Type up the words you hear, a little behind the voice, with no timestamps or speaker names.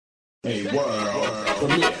A world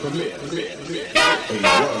premiere. A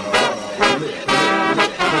world premiere.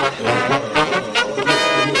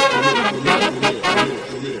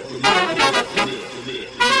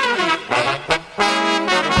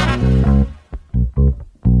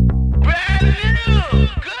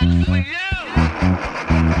 Good for you.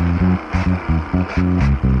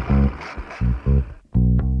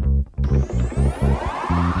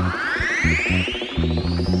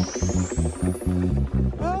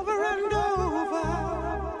 Over and over.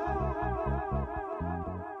 The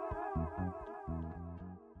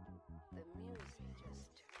music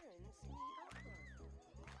just turns me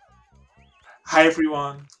on. Hi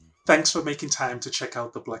everyone, thanks for making time to check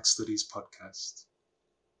out the Black Studies podcast.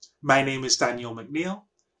 My name is Daniel McNeil,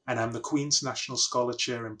 and I'm the Queen's National Scholar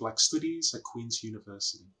Chair in Black Studies at Queen's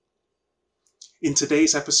University. In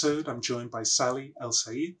today's episode, I'm joined by Sally El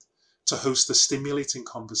Said to host a stimulating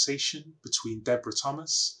conversation between Deborah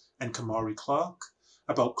Thomas and Kamari Clark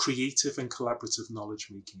about creative and collaborative knowledge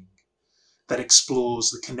making that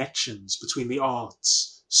explores the connections between the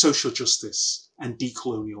arts, social justice, and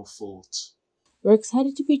decolonial thought. We're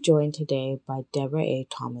excited to be joined today by Deborah A.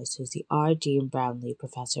 Thomas, who's the R. Dean Brownlee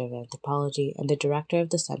Professor of Anthropology and the Director of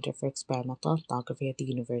the Center for Experimental Ethnography at the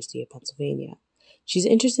University of Pennsylvania. She's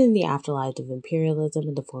interested in the afterlife of imperialism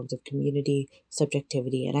and the forms of community,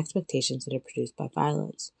 subjectivity, and expectations that are produced by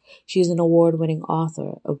violence. She is an award-winning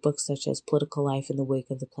author of books such as Political Life in the Wake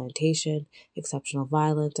of the Plantation, Exceptional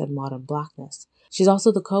Violence, and Modern Blackness. She's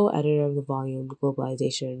also the co-editor of the volume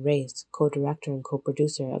Globalization and Race, co-director and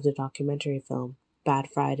co-producer of the documentary film Bad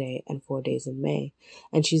Friday and 4 Days in May,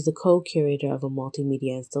 and she's the co-curator of a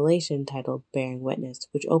multimedia installation titled Bearing Witness,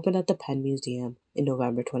 which opened at the Penn Museum in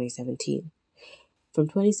November 2017. From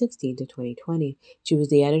 2016 to 2020, she was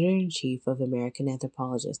the editor-in-chief of American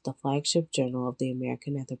Anthropologist, the flagship journal of the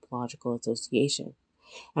American Anthropological Association.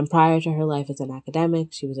 And prior to her life as an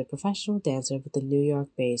academic, she was a professional dancer with the New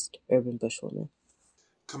York-based Urban Bushwomen.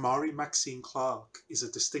 Kamari Maxine Clark is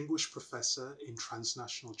a distinguished professor in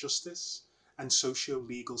transnational justice and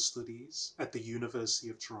socio-legal studies at the University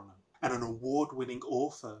of Toronto, and an award-winning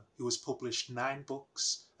author who has published 9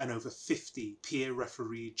 books and over 50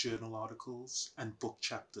 peer-refereed journal articles and book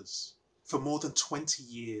chapters. For more than 20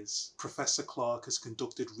 years, Professor Clark has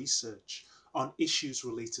conducted research on issues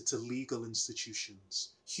related to legal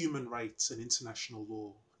institutions, human rights and international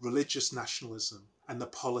law, religious nationalism, and the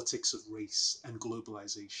politics of race and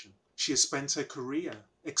globalization. She has spent her career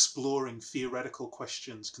exploring theoretical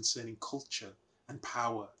questions concerning culture and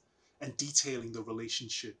power and detailing the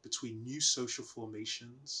relationship between new social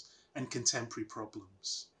formations and contemporary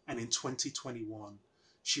problems. And in 2021,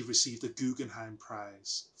 she received the Guggenheim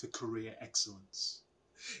Prize for Career Excellence.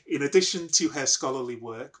 In addition to her scholarly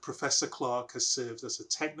work, Professor Clark has served as a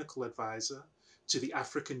technical advisor to the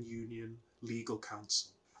African Union Legal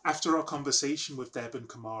Council. After our conversation with Deb and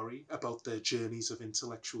Kamari about their journeys of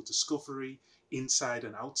intellectual discovery inside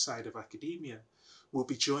and outside of academia, we'll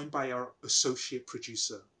be joined by our associate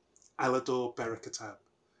producer, Alador Berekatab,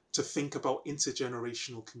 to think about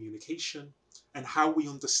intergenerational communication and how we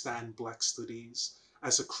understand Black studies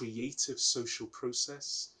as a creative social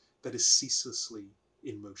process that is ceaselessly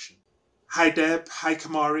in motion. Hi Deb, hi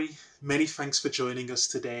Kamari, many thanks for joining us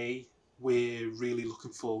today. We're really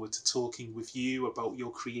looking forward to talking with you about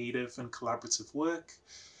your creative and collaborative work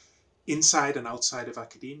inside and outside of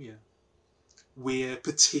academia. We're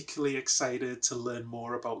particularly excited to learn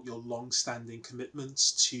more about your long-standing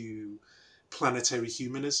commitments to planetary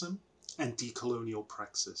humanism and decolonial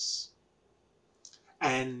praxis.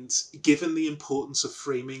 And given the importance of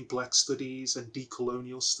framing Black studies and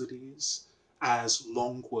decolonial studies as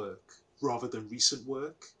long work rather than recent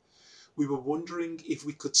work, we were wondering if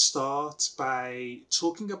we could start by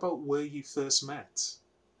talking about where you first met.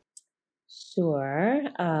 Sure.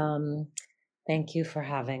 Thank you for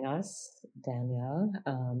having us, Danielle.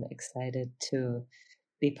 Excited to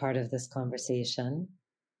be part of this conversation.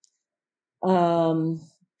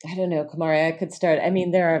 I don't know, Kamari, I could start. I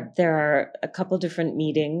mean, there are a couple different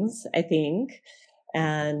meetings, I think.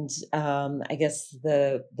 And I guess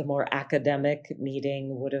the more academic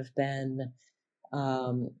meeting would have been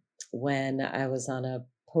when I was on a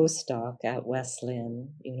postdoc at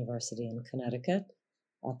Wesleyan University in Connecticut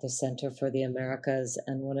at the Center for the Americas.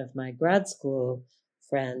 And one of my grad school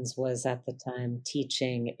friends was at the time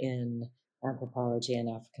teaching in anthropology and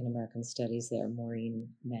African American studies there,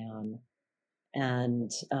 Maureen Mann. And,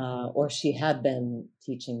 or she had been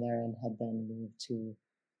teaching there and had then moved to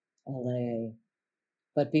LA.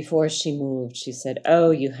 But before she moved, she said,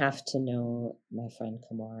 "Oh, you have to know my friend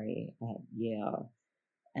Kamari at Yale."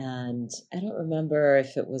 And I don't remember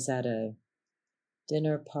if it was at a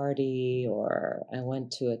dinner party, or I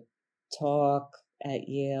went to a talk at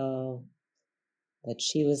Yale that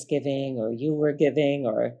she was giving, or you were giving,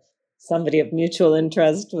 or somebody of mutual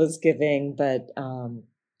interest was giving. But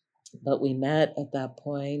we met at that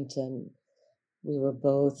point, and we were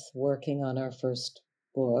both working on our first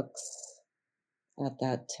books at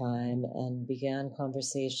that time, and began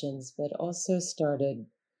conversations, but also started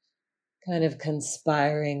kind of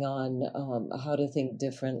conspiring on how to think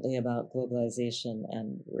differently about globalization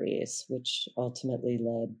and race, which ultimately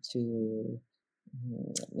led to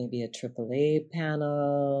maybe a AAA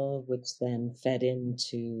panel, which then fed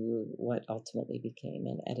into what ultimately became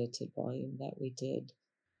an edited volume that we did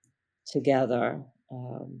together.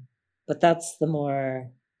 But that's the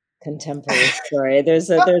more contemporary story.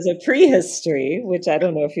 There's a prehistory, which I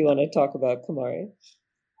don't know if you want to talk about, Kumari.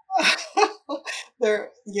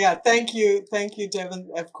 Thank you,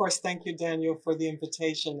 Devin. Of course, thank you, Daniel, for the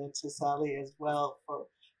invitation, and to Sally as well for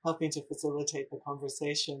helping to facilitate the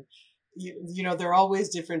conversation. You know, there are always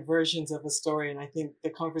different versions of a story, and I think the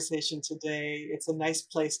conversation today, it's a nice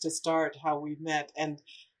place to start how we met. And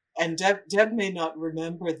Deb may not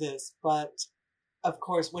remember this, but of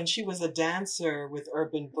course, when she was a dancer with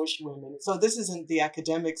urban bushwomen, so this isn't the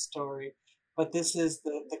academic story, but this is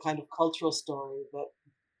the kind of cultural story that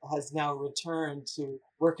has now returned to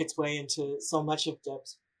work its way into so much of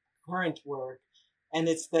Deb's current work. And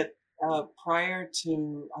it's that prior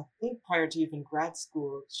to even grad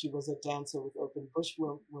school, she was a dancer with urban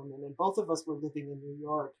bushwomen, and both of us were living in New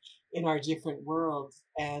York in our different worlds.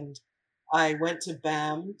 And I went to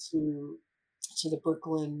BAM, to the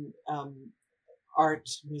Brooklyn Art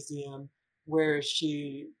Museum, where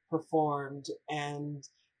she performed, and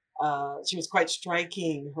she was quite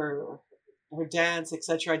striking. Her dance,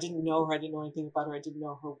 etc. I didn't know her. I didn't know anything about her. I didn't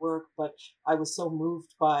know her work, but I was so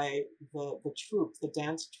moved by the troupe, the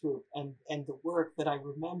dance troupe, and the work, that I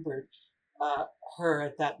remembered her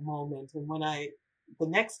at that moment. And the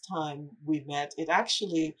next time we met, it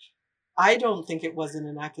actually, I don't think it was in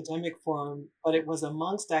an academic forum, but it was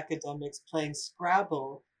amongst academics playing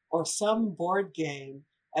Scrabble or some board game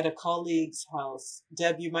at a colleague's house.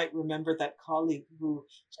 Deb, you might remember that colleague who,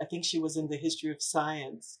 I think she was in the history of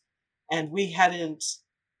science. And we hadn't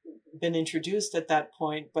been introduced at that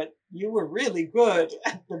point, but you were really good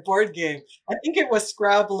at the board game. I think it was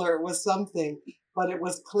Scrabble or it was something, but it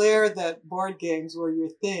was clear that board games were your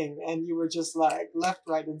thing, and you were just like left,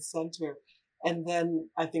 right, and center. And then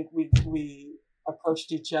I think we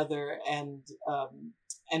approached each other, and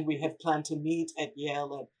we had planned to meet at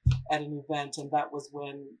Yale at an event, and that was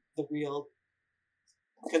when the real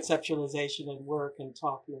conceptualization and work and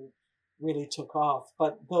talking really took off.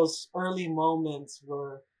 But those early moments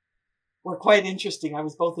were quite interesting. I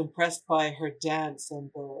was both impressed by her dance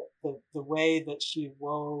and the way that she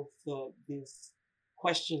wove these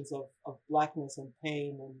questions of blackness and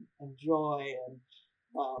pain and joy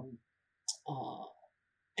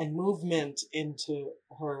and movement into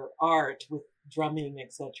her art with drumming,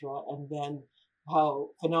 etc. And then how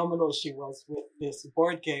phenomenal she was with this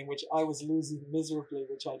board game, which I was losing miserably,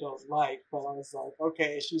 which I don't like, but I was like,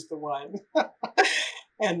 okay, she's the one.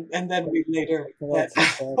 and then we later met.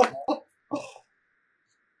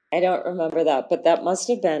 I don't remember that, but that must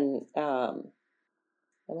have been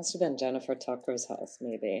Jennifer Tucker's house,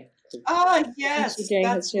 maybe. Yes, doing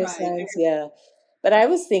that's history of right. science, yeah. But I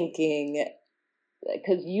was thinking,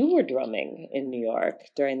 because you were drumming in New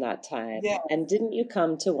York during that time, Yeah. and didn't you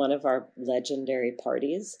come to one of our legendary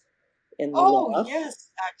parties in the Oh, loft?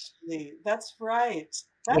 yes, actually, that's right.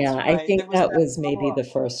 Yeah, I Right. think There was that that was maybe poem. the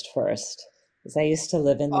first, because I used to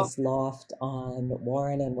live in Oh, this loft on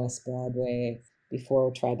Warren and West Broadway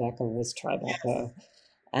before Tribeca was Tribeca, yes.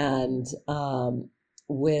 and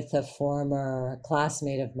with a former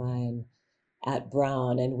classmate of mine at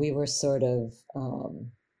Brown, and we were sort of,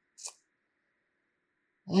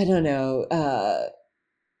 I don't know,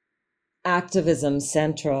 activism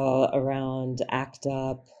central around ACT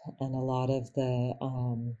UP and a lot of the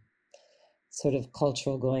sort of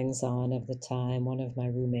cultural goings on of the time. One of my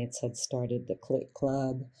roommates had started the Clit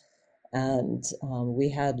Club, and we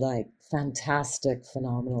had like fantastic,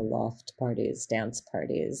 phenomenal loft parties, dance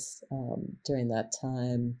parties during that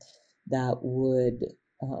time that would,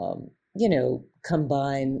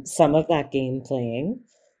 combine some of that game playing,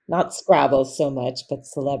 not Scrabble so much, but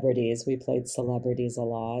celebrities. We played celebrities a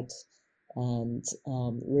lot, and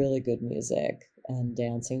really good music and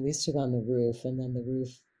dancing. We used to go on the roof, and then the roof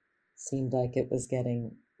seemed like it was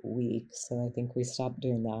getting weak, so I think we stopped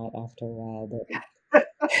doing that after a while. But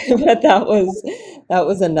but that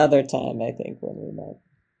was another time, I think, when we met.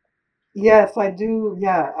 Yes, I do.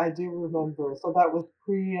 Yeah, I do remember. So that was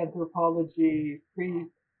pre-anthropology,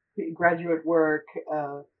 pre-graduate work,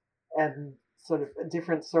 and sort of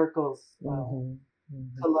different circles Hmm.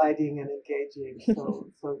 Hmm. colliding and engaging.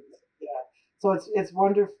 So yeah. So it's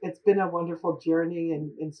wonderful. It's been a wonderful journey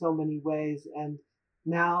in so many ways, and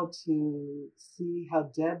now to see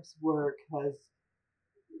how Deb's work has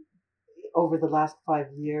over the last 5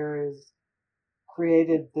 years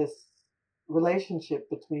created this relationship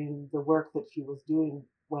between the work that she was doing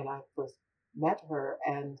when I first met her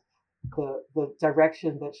and the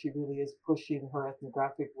direction that she really is pushing her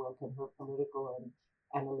ethnographic work and her political and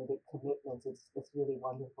analytic commitments. It's really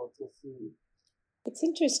wonderful to see. It's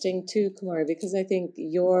interesting too, Kumar, because I think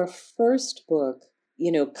your first book,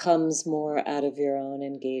 comes more out of your own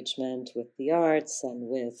engagement with the arts and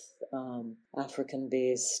with African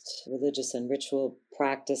based religious and ritual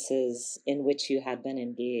practices in which you had been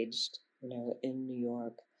engaged, in New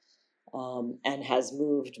York, and has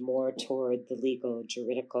moved more toward the legal,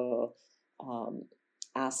 juridical um,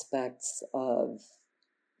 aspects of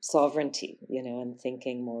sovereignty, and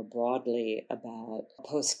thinking more broadly about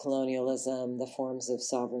post colonialism, the forms of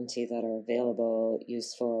sovereignty that are available,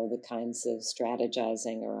 useful, the kinds of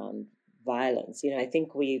strategizing around violence. I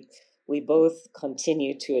think we both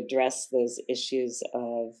continue to address those issues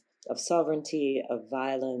of sovereignty, of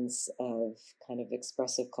violence, of kind of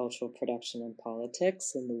expressive cultural production and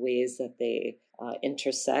politics, and the ways that they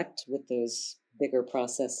intersect with those bigger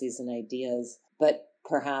processes and ideas. But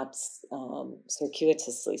perhaps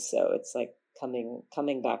circuitously so. It's like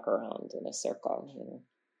coming back around in a circle.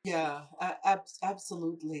 Yeah,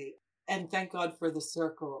 absolutely. And thank God for the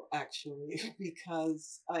circle, actually,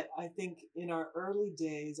 because I think in our early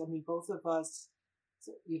days, I mean, both of us,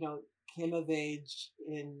 you know, came of age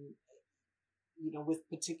in, with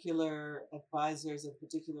particular advisors and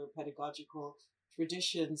particular pedagogical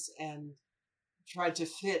traditions and tried to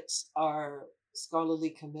fit our scholarly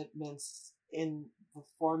commitments in the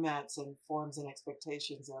formats and forms and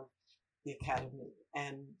expectations of the academy.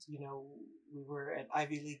 And, we were at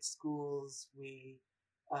Ivy League schools. We,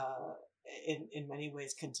 uh, in many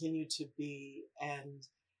ways, continue to be, and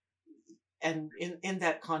in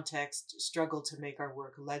that context, struggle to make our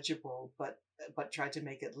work legible, but try to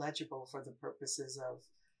make it legible for the purposes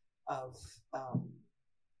of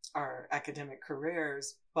our academic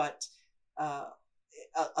careers. But uh,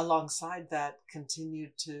 alongside that,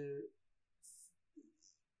 continued to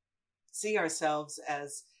see ourselves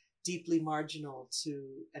as deeply marginal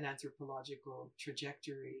to an anthropological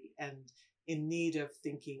trajectory and in need of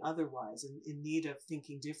thinking otherwise and in need of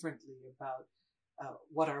thinking differently about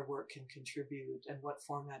what our work can contribute and what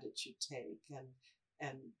format it should take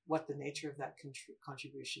and what the nature of that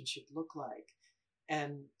contribution should look like.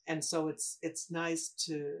 And so it's nice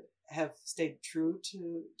to have stayed true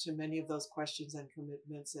to many of those questions and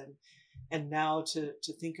commitments, and now to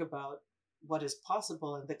think about what is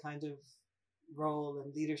possible and the kind of role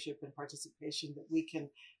and leadership and participation that we can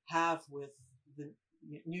have with the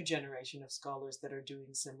new generation of scholars that are doing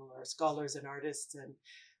similar, scholars and artists and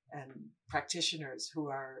practitioners who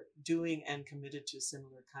are doing and committed to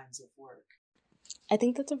similar kinds of work. I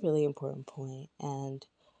think that's a really important point, and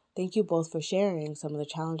thank you both for sharing some of the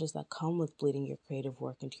challenges that come with bleeding your creative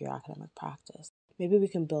work into your academic practice. Maybe we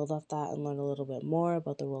can build off that and learn a little bit more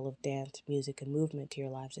about the role of dance, music, and movement to your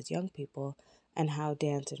lives as young people, and how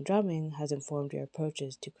dance and drumming has informed your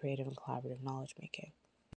approaches to creative and collaborative knowledge making.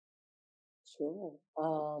 Sure.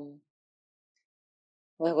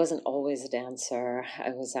 Well, I wasn't always a dancer.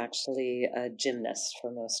 I was actually a gymnast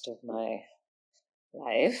for most of my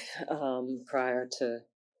life. Prior to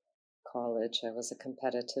college, I was a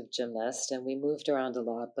competitive gymnast, and we moved around a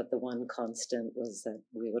lot. But the one constant was that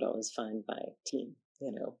we would always find my team,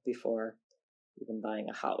 before even buying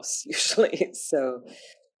a house, usually. So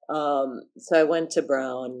I went to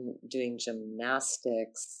Brown doing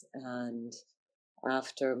gymnastics, and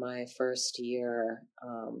after my first year,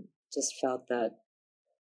 just felt that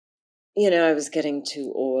I was getting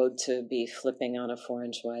too old to be flipping on a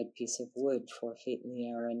 4-inch wide piece of wood 4 feet in the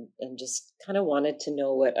air, and just kind of wanted to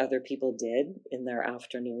know what other people did in their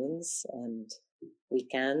afternoons and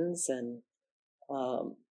weekends. And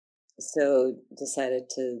um, so decided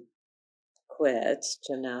to quit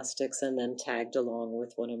gymnastics and then tagged along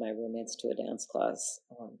with one of my roommates to a dance class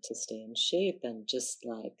to stay in shape, and just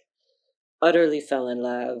like utterly fell in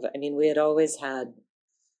love. I mean, we had always had,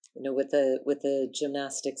 with the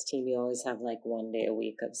gymnastics team, you always have like one day a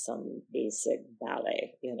week of some basic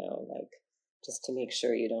ballet, like just to make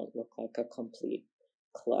sure you don't look like a complete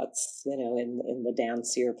klutz, in the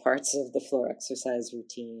dancier parts of the floor exercise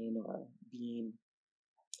routine or beam.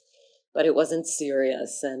 but it wasn't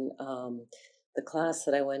serious. And the class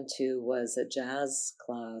that I went to was a jazz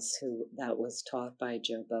class that was taught by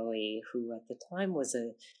Joe Bowie, who at the time was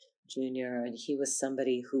a junior, and he was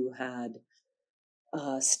somebody who had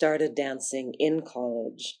started dancing in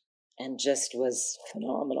college and just was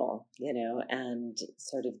phenomenal, and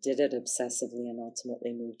sort of did it obsessively and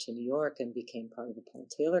ultimately moved to New York and became part of the Paul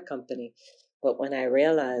Taylor Company. But when I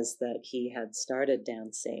realized that he had started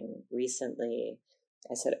dancing recently,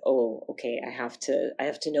 I said, "Oh, okay, I have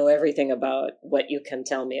to know everything about what you can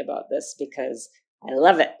tell me about this, because I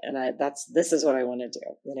love it, and this is what I want to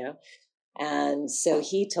do." And so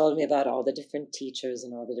he told me about all the different teachers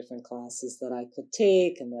and all the different classes that I could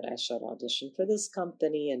take, and that I should audition for this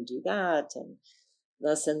company and do that and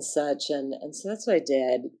thus and such. And so that's what I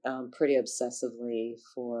did pretty obsessively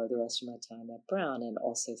for the rest of my time at Brown, and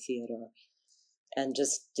also theater, and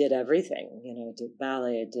just did everything, did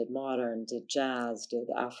ballet, did modern, did jazz, did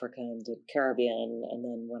African, did Caribbean. And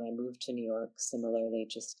then when I moved to New York, similarly,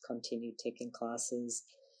 just continued taking classes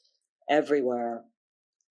everywhere.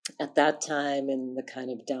 At that time, in the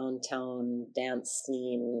kind of downtown dance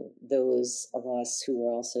scene, those of us who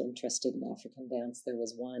were also interested in African dance, there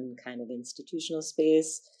was one kind of institutional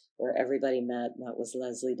space where everybody met, and that was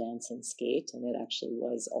Leslie Dance and Skate, and it actually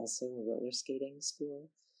was also a roller skating school.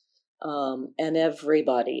 And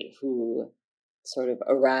everybody who sort of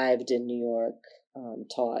arrived in New York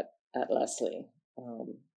taught at Leslie.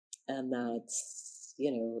 And that's,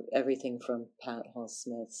 everything from Pat Hall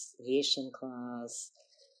Smith's Haitian class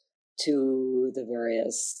to the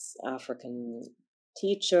various African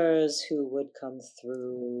teachers who would come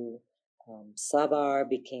through. Sabar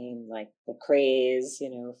became like the craze,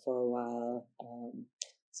 for a while,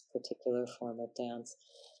 this particular form of dance.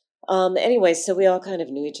 Anyway, so we all kind of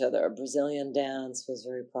knew each other. Brazilian dance was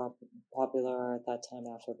very popular at that time,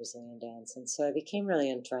 Afro-Brazilian dance. And so I became really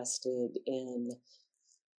interested in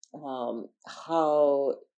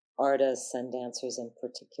how artists and dancers in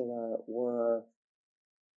particular were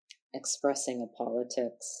expressing a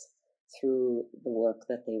politics through the work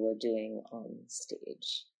that they were doing on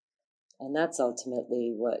stage. And that's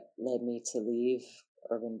ultimately what led me to leave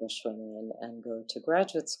Urban Bushwomen and go to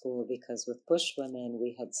graduate school, because with Bushwomen,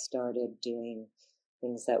 we had started doing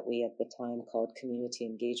things that we at the time called community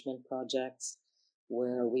engagement projects,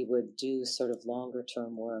 where we would do sort of longer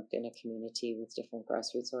term work in a community with different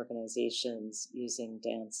grassroots organizations, using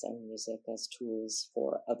dance and music as tools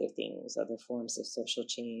for other things, other forms of social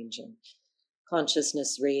change and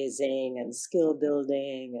consciousness raising and skill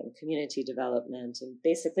building and community development, and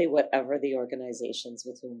basically whatever the organizations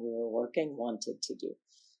with whom we were working wanted to do.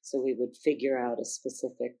 So we would figure out a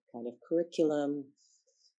specific kind of curriculum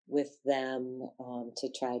with them to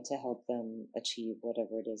try to help them achieve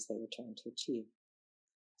whatever it is they were trying to achieve.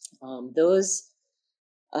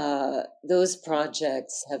 Those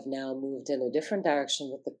projects have now moved in a different direction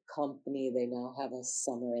with the company. They now have a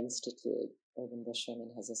summer institute. Urban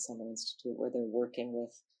Bushwomen has a summer institute where they're working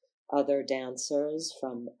with other dancers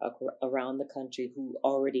from around the country who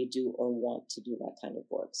already do or want to do that kind of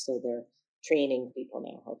work. So they're training people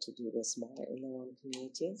now how to do this more in their own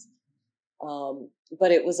communities.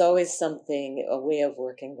 But it was always a way of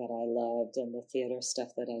working that I loved, and the theater stuff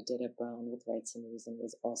that I did at Brown with Rights and Reason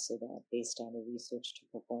was also that, based on a research to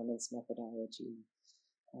performance methodology,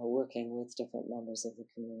 working with different members of the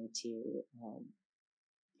community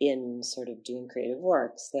in sort of doing creative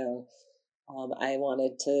work. So I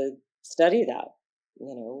wanted to study that.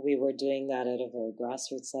 We were doing that at a very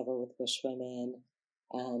grassroots level with Bushwomen.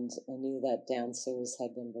 And I knew that dancers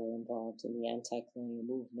had been very involved in the anti-colonial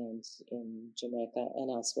movement in Jamaica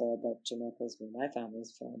and elsewhere, but Jamaica is where my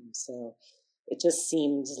family's from. So it just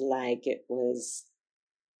seemed like it was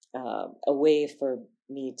a way for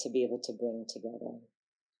me to be able to bring together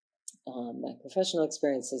my professional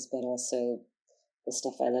experiences, but also the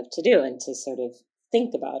stuff I love to do, and to sort of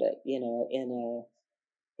think about it, in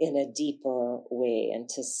a deeper way, and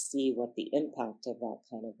to see what the impact of that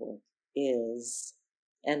kind of work is,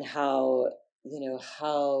 and how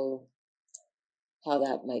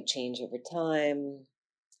that might change over time.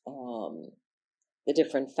 The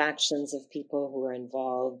different factions of people who are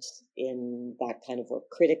involved in that kind of work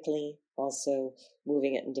critically, also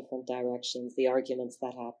moving it in different directions, the arguments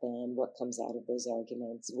that happen, what comes out of those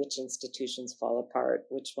arguments, which institutions fall apart,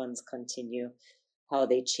 which ones continue, how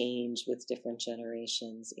they change with different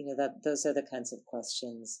generations. Those are the kinds of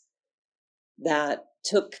questions that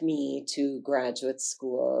took me to graduate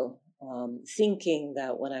school, thinking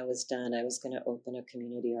that when I was done, I was going to open a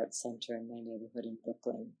community arts center in my neighborhood in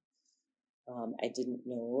Brooklyn. I didn't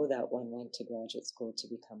know that one went to graduate school to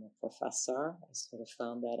become a professor. I sort of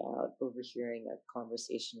found that out overhearing a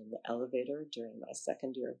conversation in the elevator during my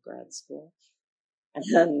second year of grad school.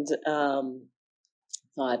 And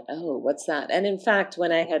thought, oh, what's that? And in fact,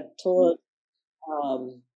 when I had told,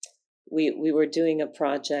 we were doing a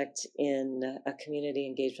project a community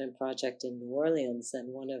engagement project in New Orleans,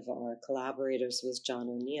 and one of our collaborators was John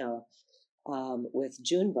O'Neill with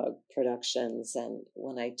Junebug Productions. And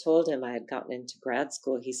when I told him I had gotten into grad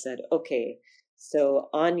school, he said, okay, so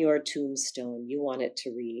on your tombstone, you want it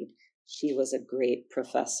to read, she was a great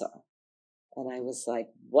professor. And I was like,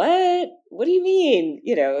 what? What do you mean?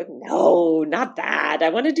 No, not that. I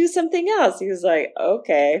want to do something else. He was like,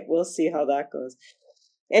 okay, we'll see how that goes.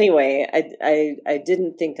 Anyway, I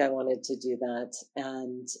didn't think I wanted to do that.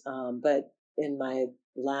 And, but in my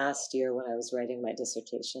last year when I was writing my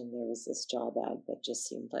dissertation, there was this job ad that just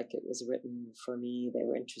seemed like it was written for me. They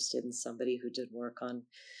were interested in somebody who did work on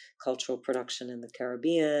cultural production in the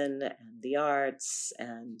Caribbean and the arts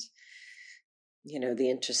and the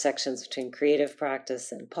intersections between creative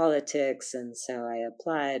practice and politics. And so I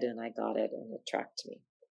applied and I got it, and it tracked me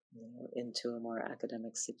into a more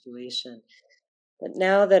academic situation. But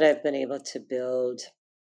now that I've been able to build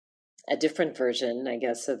a different version, I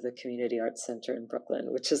guess, of the Community Arts Center in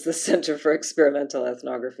Brooklyn, which is the Center for Experimental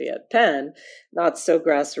Ethnography at Penn, not so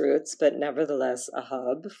grassroots, but nevertheless a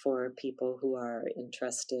hub for people who are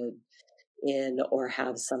interested in or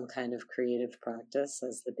have some kind of creative practice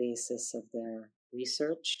as the basis of their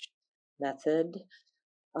research method.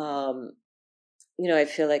 I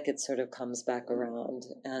feel like it sort of comes back around.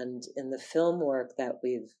 And in the film work that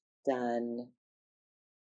we've done,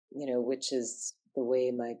 which is the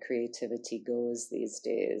way my creativity goes these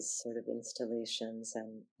days, sort of installations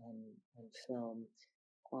and film.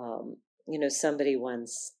 Somebody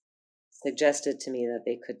once suggested to me that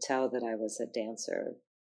they could tell that I was a dancer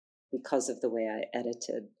because of the way I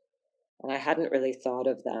edited. And I hadn't really thought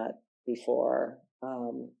of that before.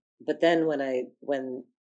 But then when I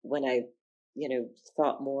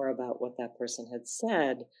thought more about what that person had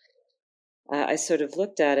said, I sort of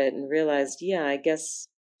looked at it and realized, yeah, I guess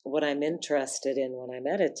what I'm interested in when I'm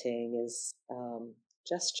editing is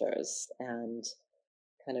gestures and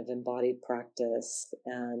kind of embodied practice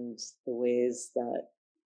and the ways that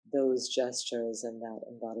those gestures and that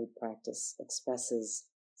embodied practice expresses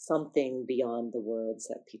something beyond the words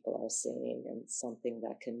that people are saying, and something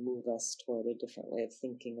that can move us toward a different way of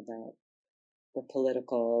thinking about the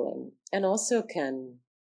political, and also can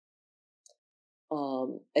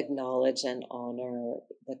acknowledge and honor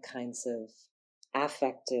the kinds of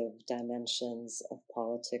affective dimensions of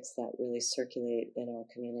politics that really circulate in our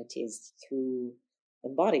communities through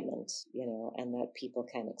embodiment, and that people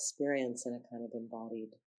can experience in a kind of embodied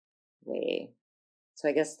way. So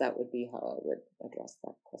I guess that would be how I would address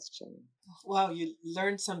that question. Wow, you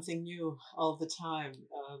learn something new all the time,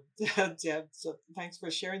 Deb. So thanks for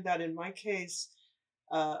sharing that. In my case,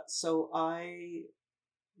 so I,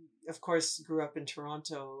 of course, grew up in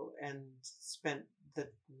Toronto and spent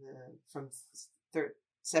from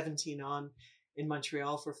 17 on in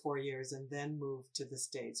Montreal for 4 years, and then moved to the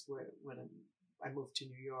States when I moved to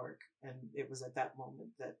New York. And it was at that moment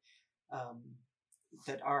that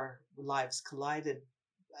that our lives collided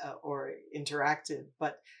or interacted.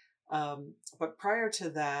 But prior to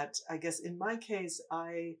that, I guess in my case,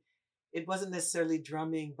 it wasn't necessarily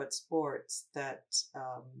drumming, but sports that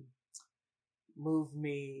moved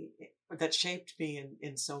me, that shaped me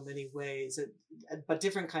in so many ways. But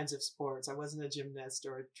different kinds of sports. I wasn't a gymnast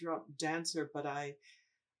or a dancer, but I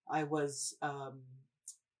was.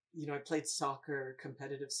 I played soccer,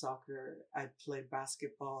 competitive soccer. I played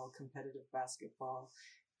basketball, competitive basketball,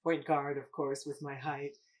 point guard, of course, with my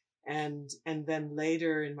height. And then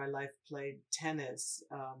later in my life played tennis,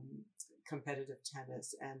 competitive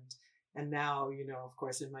tennis. And now, of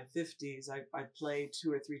course, in my 50s, I play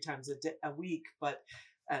 2 or 3 times a week, but,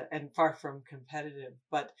 and far from competitive,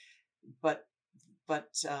 but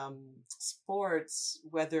sports,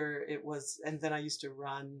 whether it was, and then I used to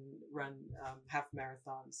run half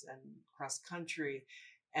marathons and cross country,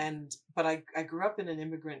 but I grew up in an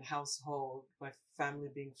immigrant household, my family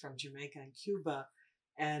being from Jamaica and Cuba,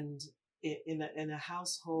 and in a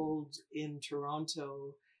household in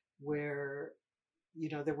Toronto where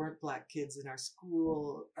there weren't Black kids in our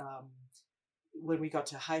school. When we got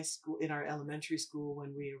to high school, in our elementary school,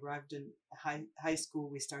 when we arrived in high school,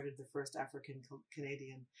 we started the first African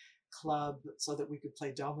Canadian club so that we could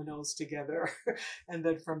play dominoes together. And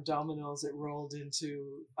then from dominoes, it rolled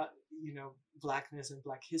into, Blackness and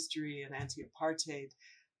Black history and anti-apartheid.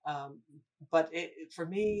 But for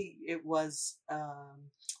me, it was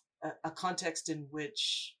a context in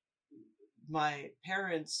which my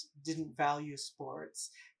parents didn't value sports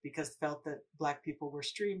because felt that Black people were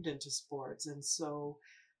streamed into sports. And so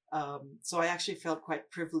I actually felt quite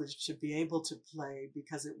privileged to be able to play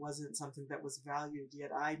because it wasn't something that was valued.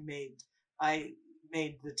 Yet I made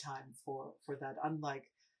the time for that. Unlike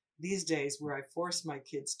these days where I force my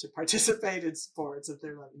kids to participate in sports, and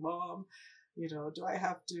they're like, "Mom, do I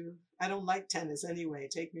have to? I don't like tennis anyway.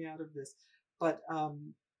 Take me out of this." But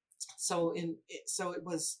so it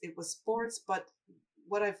was sports. But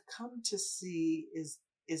what I've come to see is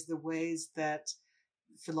the ways that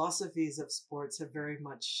philosophies of sports have very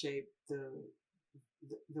much shaped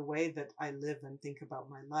the way that I live and think about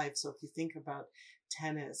my life. So if you think about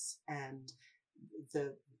tennis and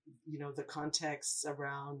the the contexts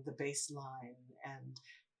around the baseline and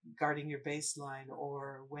guarding your baseline,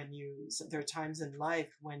 or so there are times in life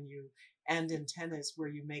when you and in tennis where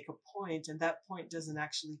you make a point and that point doesn't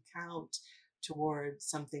actually count toward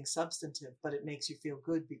something substantive, but it makes you feel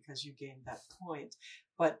good because you gained that point,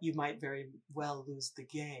 but you might very well lose the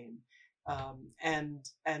game. And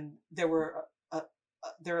there are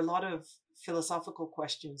a lot of philosophical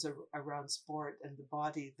questions around sport and the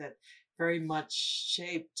body that very much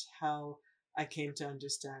shaped how I came to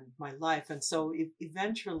understand my life. And so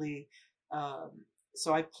eventually,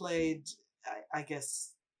 so I played, I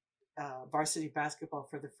guess, varsity basketball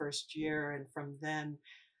for the first year. And from then,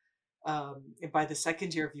 by the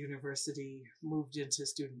second year of university, moved into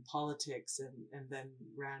student politics and then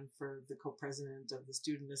ran for the co-president of the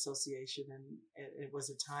student association. And it was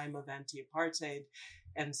a time of anti-apartheid.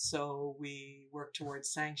 And so we worked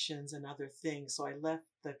towards sanctions and other things. So I left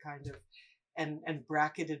the kind of, and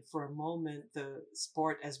bracketed for a moment the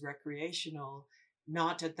sport as recreational,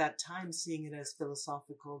 not at that time seeing it as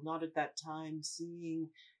philosophical, not at that time seeing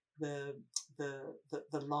the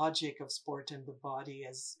logic of sport and the body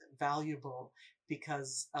as valuable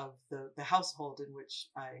because of the household in which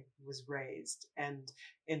I was raised, and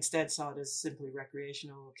instead saw it as simply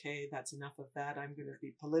recreational. Okay, that's enough of that. I'm going to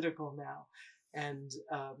be political now, and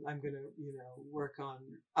I'm going to work on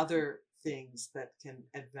other things that can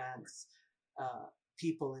advance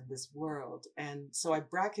people in this world. And so I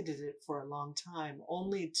bracketed it for a long time,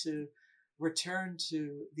 only to return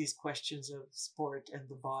to these questions of sport and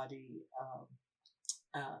the body,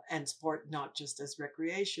 and sport not just as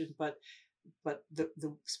recreation, but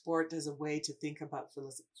the sport as a way to think about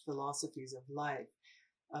philosophies of life.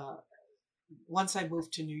 Once I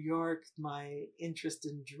moved to New York, my interest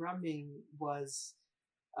in drumming was,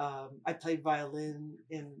 I played violin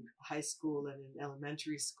in high school and in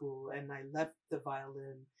elementary school, and I left the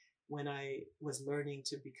violin when I was learning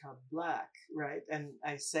to become Black, right? And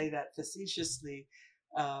I say that facetiously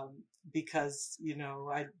because,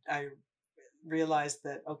 I realized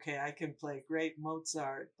that, okay, I can play great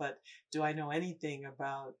Mozart, but do I know anything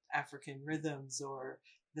about African rhythms or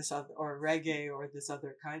this other, or reggae, or this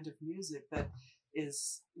other kind of music that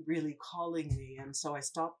is really calling me? And so I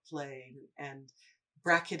stopped playing and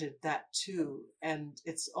bracketed that too. And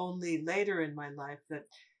it's only later in my life that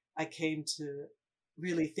I came to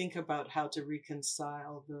really think about how to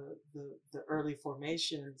reconcile the early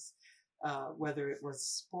formations, whether it was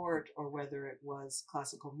sport or whether it was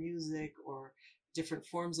classical music or different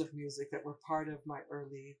forms of music that were part of my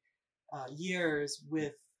early years,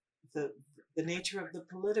 with the nature of the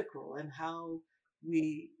political and how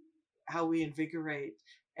we invigorate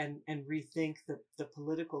and rethink the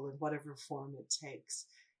political in whatever form it takes.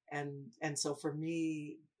 And so for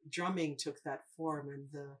me, drumming took that form, and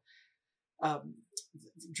um,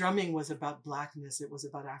 drumming was about Blackness. It was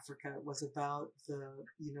about Africa. It was about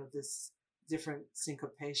this different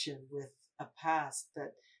syncopation with a past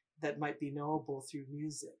that might be knowable through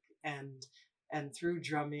music. And through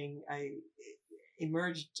drumming, I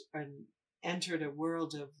emerged and entered a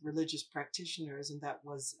world of religious practitioners. And that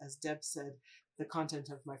was, as Deb said, the content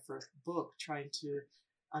of my first book, trying to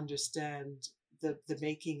understand the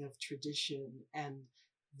making of tradition and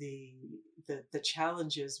the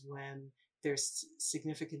challenges when there's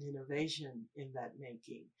significant innovation in that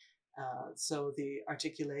making. So the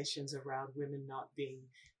articulations around women not being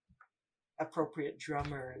appropriate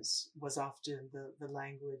drummers was often the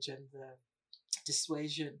language and the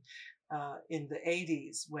dissuasion in the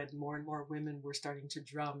 80s, when more and more women were starting to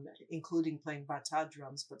drum, including playing bata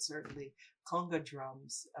drums, but certainly conga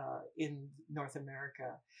drums in North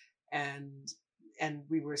America. And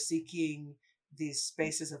we were seeking these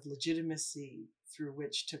spaces of legitimacy through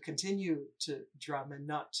which to continue to drum, and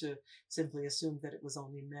not to simply assume that it was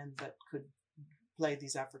only men that could play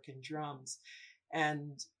these African drums.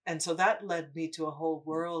 And so that led me to a whole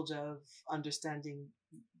world of understanding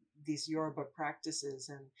these Yoruba practices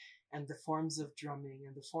and the forms of drumming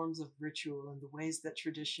and the forms of ritual and the ways that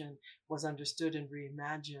tradition was understood and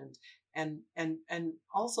reimagined, and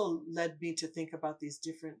also led me to think about these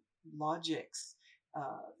different logics,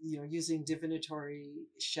 using divinatory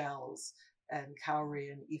shells and cowrie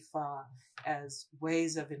and ifa as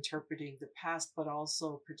ways of interpreting the past, but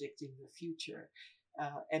also predicting the future.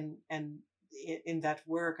 And in that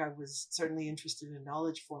work, I was certainly interested in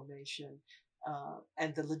knowledge formation,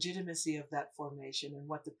 and the legitimacy of that formation and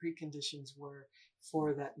what the preconditions were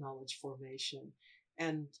for that knowledge formation.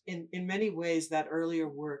 And in many ways, that earlier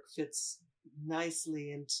work fits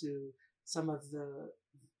nicely into some of the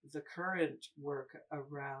current work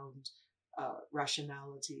around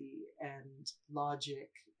rationality and logic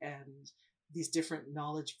and these different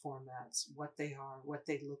knowledge formats, what they are, what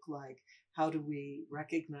they look like, how do we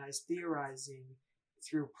recognize theorizing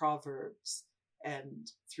through proverbs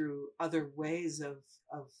and through other ways of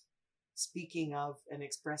speaking of and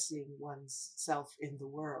expressing one's self in the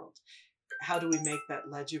world. How do we make that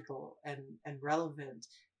legible and relevant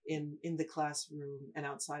in the classroom and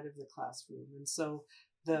outside of the classroom? And so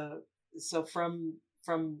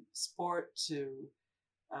from sport to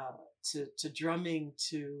drumming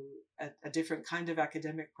to a different kind of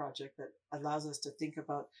academic project that allows us to think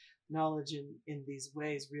about knowledge in these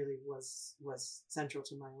ways really was central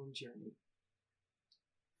to my own journey.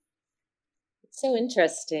 So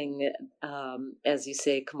interesting, as you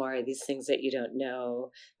say, Kamara, these things that you don't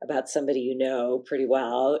know about somebody you know pretty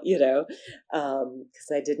well, because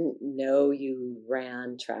I didn't know you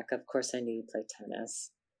ran track. Of course, I knew you played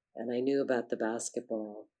tennis, and I knew about the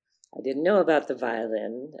basketball. I didn't know about the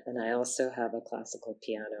violin, and I also have a classical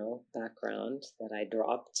piano background that I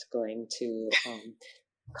dropped going to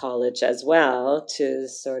college as well to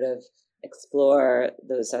sort of explore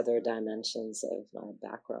those other dimensions of my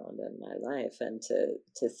background and my life, and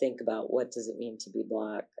to think about what does it mean to be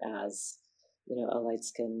Black as, a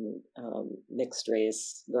light-skinned mixed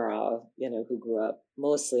race girl, who grew up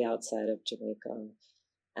mostly outside of Jamaica.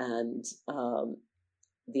 And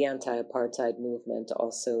the anti-apartheid movement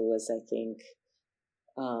also was, I think,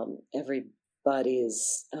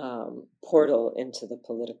 everybody's portal into the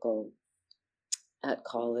political at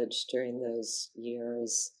college during those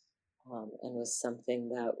years, and was something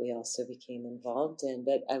that we also became involved in.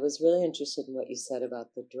 But I was really interested in what you said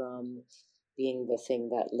about the drum being the thing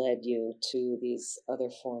that led you to these other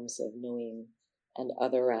forms of knowing and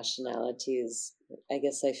other rationalities. I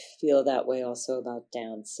guess I feel that way also about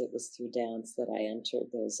dance. It was through dance that I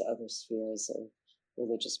entered those other spheres of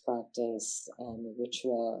religious practice and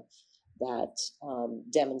ritual that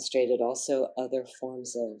demonstrated also other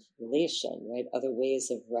forms of relation, right? Other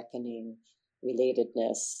ways of reckoning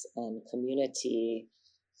relatedness and community,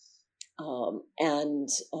 and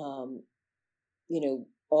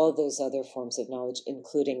all those other forms of knowledge,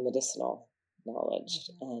 including medicinal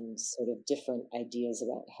knowledge, and sort of different ideas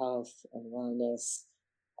about health and wellness,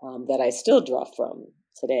 that I still draw from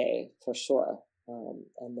today, for sure,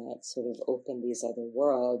 and that sort of open these other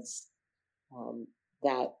worlds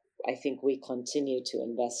that I think we continue to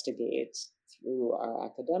investigate through our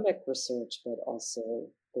academic research, but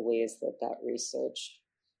also the ways that research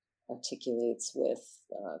articulates with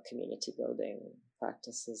community building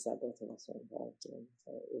practices that both of us are involved in.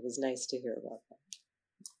 So it was nice to hear about that.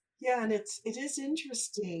 Yeah, and it is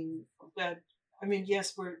interesting that, I mean,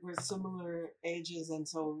 yes, we're similar ages, and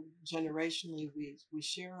so generationally we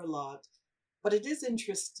share a lot, but it is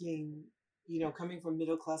interesting, coming from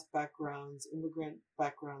middle class backgrounds, immigrant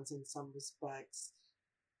backgrounds in some respects,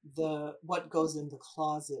 what goes in the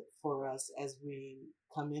closet for us as we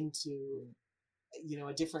come into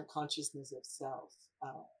a different consciousness of self,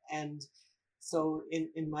 and so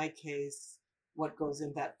in my case, what goes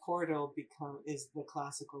in that portal is the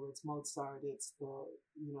classical. It's Mozart. It's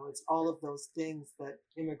it's all of those things that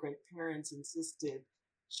immigrant parents insisted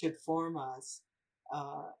should form us,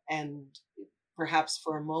 and perhaps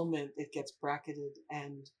for a moment it gets bracketed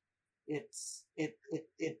and it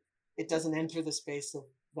doesn't enter the space of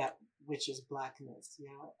that which is Blackness,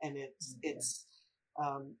 and it's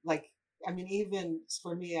like, I mean, even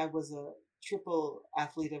for me, I was a triple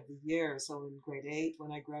athlete of the year. So in grade 8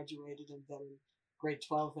 when I graduated, and then in grade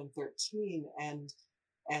 12 and 13, and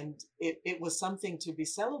it was something to be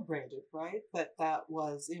celebrated, right? That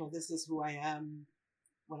was, this is who I am.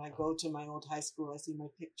 When I go to my old high school, I see my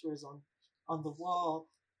pictures on the wall.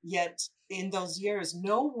 Yet in those years,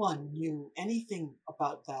 no one knew anything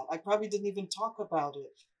about that. I probably didn't even talk about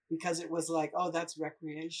it because it was like, oh, that's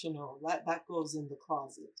recreational. That goes in the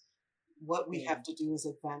closet. What we have to do is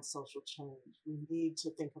advance social change. We need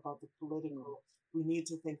to think about the political we need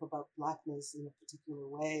to think about Blackness in a particular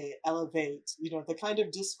way, elevate, the kind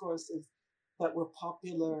of discourses that were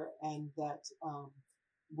popular and that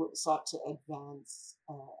were sought to advance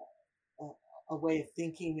a way of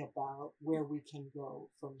thinking about where we can go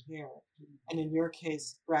from here. And in your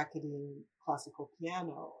case, bracketing classical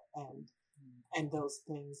piano and those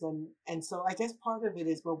things. And so I guess part of it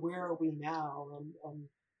is, well, where are we now? And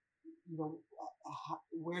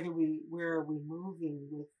where are we moving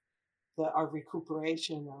with our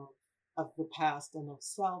recuperation of the past and of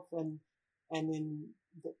self, and in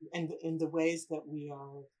the ways that we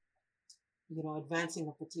are advancing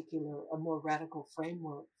a more radical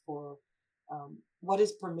framework for what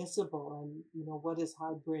is permissible, and what is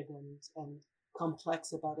hybrid and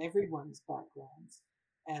complex about everyone's backgrounds,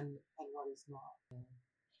 and what is not.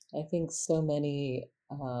 I think so many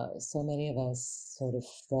of us sort of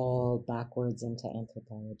fall backwards into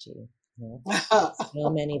anthropology. So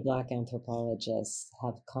many Black anthropologists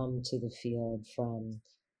have come to the field from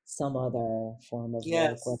some other form of work,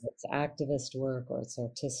 Yes. whether it's activist work or it's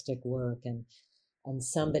artistic work, and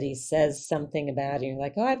somebody says something about it, and you're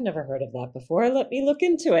like, oh, I've never heard of that before. Let me look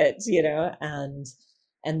into it,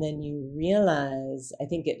 and then you realize, I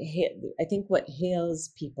think what hails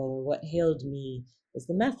people, or what hailed me, is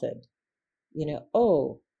the method.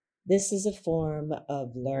 Oh, this is a form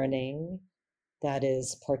of learning that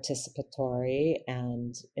is participatory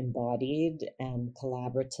and embodied and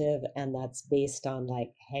collaborative, and that's based on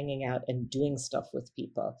like hanging out and doing stuff with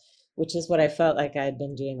people, which is what I felt like I had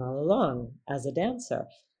been doing all along as a dancer.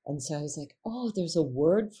 And so I was like, oh, there's a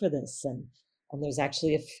word for this, and there's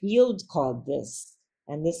actually a field called this,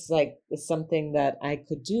 and this is something that I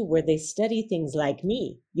could do, where they study things like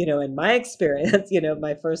me. In my experience,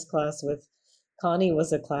 my first class with Connie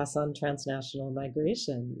was a class on transnational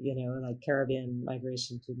migration, like Caribbean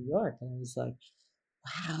migration to New York. And I was like,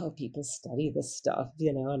 wow, people study this stuff,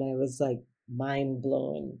 and I was like mind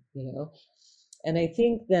blown, And I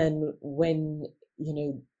think then when,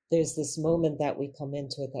 there's this moment that we come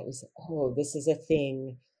into it that we say, oh, this is a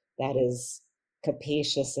thing that is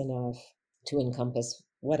capacious enough to encompass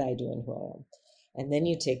what I do and who I am. And then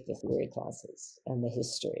you take the theory classes and the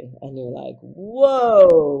history, and you're like,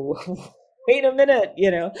 whoa, wait a minute,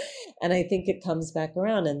 And I think it comes back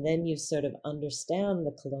around, and then you sort of understand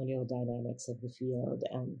the colonial dynamics of the field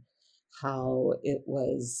and how it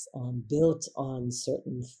was built on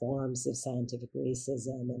certain forms of scientific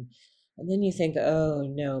racism. And then you think, oh,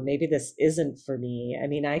 no, maybe this isn't for me. I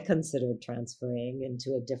mean, I considered transferring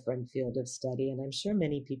into a different field of study, and I'm sure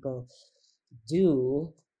many people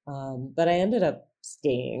do. But I ended up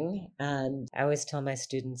staying. And I always tell my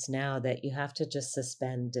students now that you have to just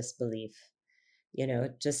suspend disbelief,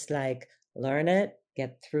 just like learn it,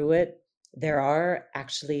 get through it. There are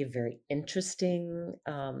actually very interesting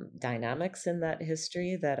dynamics in that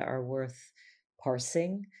history that are worth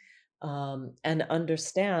parsing, and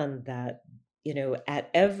understand that, at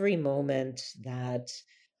every moment that,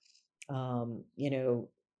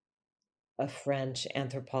 a French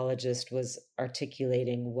anthropologist was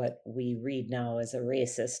articulating what we read now as a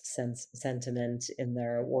racist sentiment in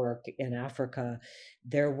their work in Africa,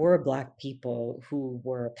 there were Black people who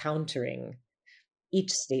were countering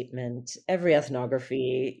each statement, every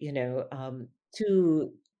ethnography,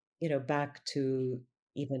 to, back to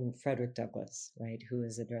even Frederick Douglass, right, who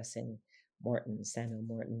is addressing Morton, Samuel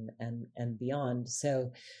Morton, and beyond.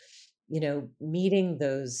 So, meeting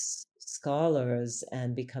those scholars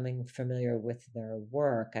and becoming familiar with their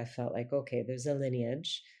work, I felt like, okay, there's a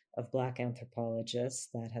lineage of Black anthropologists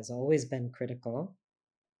that has always been critical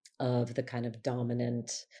of the kind of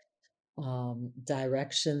dominant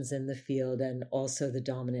directions in the field, and also the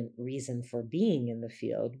dominant reason for being in the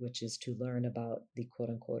field, which is to learn about the quote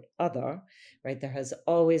unquote other, right? There has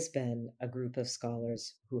always been a group of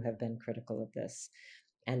scholars who have been critical of this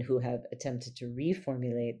and who have attempted to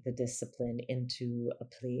reformulate the discipline into a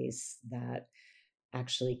place that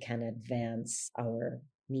actually can advance our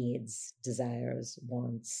needs, desires,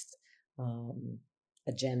 wants,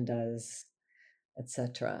 agendas,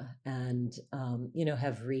 etc., and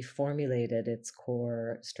have reformulated its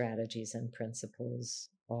core strategies and principles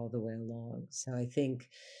all the way along. So I think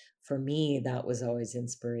for me, that was always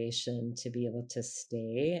inspiration to be able to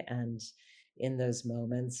stay, and in those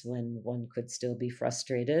moments when one could still be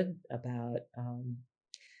frustrated about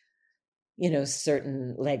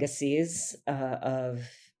certain legacies of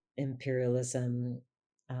imperialism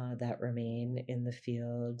that remain in the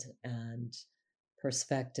field, and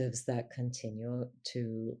perspectives that continue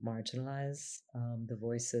to marginalize the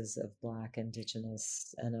voices of Black,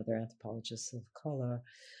 Indigenous, and other anthropologists of color,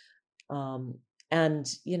 and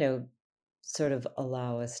sort of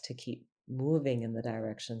allow us to keep moving in the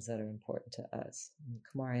directions that are important to us. And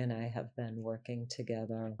Kamari and I have been working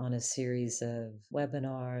together on a series of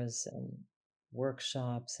webinars and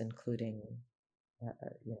workshops, including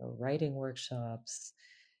writing workshops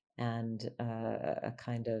and a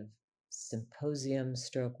kind of symposium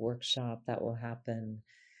stroke workshop that will happen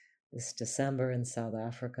this December in South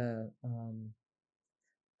Africa,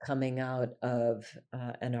 coming out of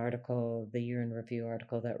an article, the Year in Review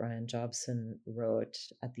article that Ryan Jobson wrote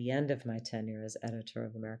at the end of my tenure as editor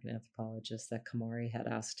of American Anthropologist that Kamari had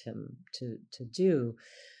asked him to do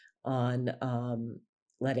on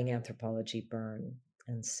letting anthropology burn.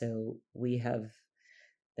 And so we have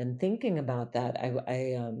been thinking about that.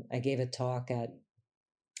 I gave a talk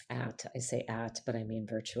I say at, but I mean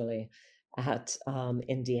virtually, at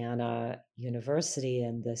Indiana University,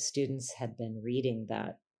 and the students had been reading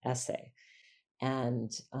that essay,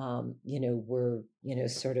 and were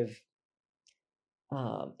sort of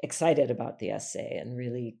excited about the essay and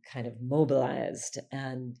really kind of mobilized,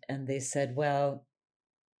 and they said, well,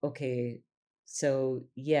 okay, so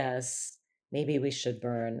yes, maybe we should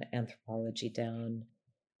burn anthropology down.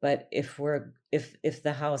 But if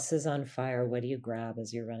the house is on fire, what do you grab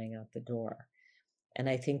as you're running out the door? And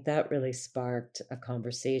I think that really sparked a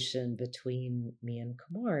conversation between me and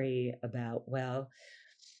Kamari about, well,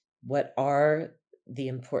 what are the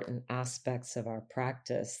important aspects of our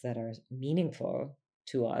practice that are meaningful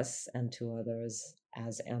to us and to others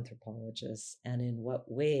as anthropologists? And in what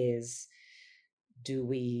ways do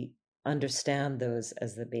we understand those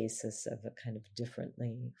as the basis of a kind of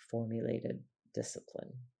differently formulated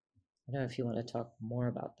discipline? I don't know if you want to talk more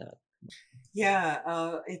about that.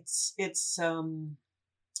 Yeah, it's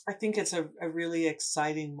I think it's a really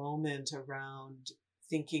exciting moment around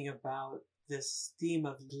thinking about this theme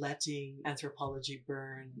of letting anthropology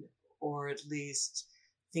burn, or at least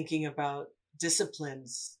thinking about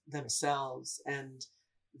disciplines themselves, and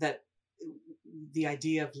that the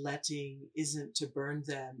idea of letting isn't to burn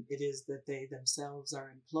them, it is that they themselves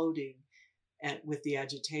are imploding, and with the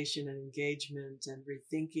agitation and engagement and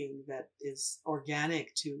rethinking that is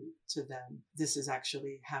organic to them. This is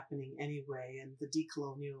actually happening anyway. And the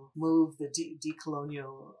decolonial move, the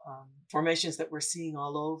decolonial formations that we're seeing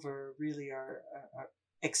all over really are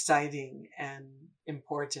exciting and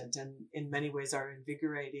important, and in many ways are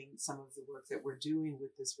invigorating some of the work that we're doing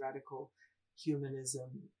with this radical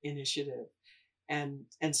humanism initiative. And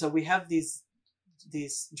so we have these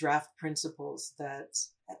draft principles that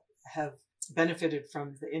have benefited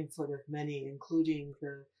from the input of many, including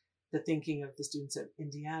the thinking of the students at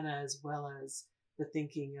Indiana, as well as the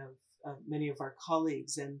thinking of many of our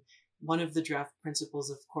colleagues. And one of the draft principles,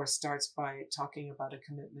 of course, starts by talking about a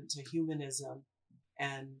commitment to humanism,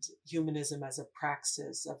 and humanism as a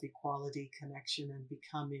praxis of equality, connection, and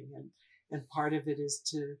becoming. And part of it is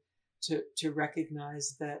to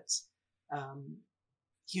recognize that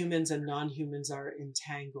humans and non-humans are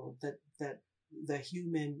entangled, that the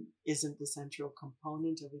human isn't the central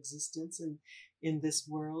component of existence in this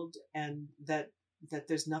world, and that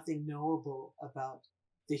there's nothing knowable about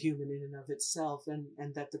the human in and of itself,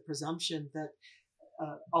 and that the presumption that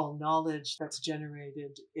all knowledge that's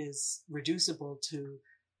generated is reducible to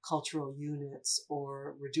cultural units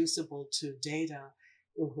or reducible to data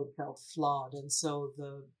is itself flawed. And so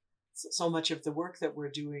so much of the work that we're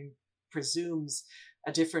doing presumes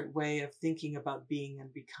a different way of thinking about being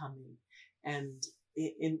and becoming. And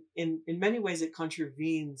in many ways, it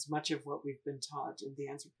contravenes much of what we've been taught in the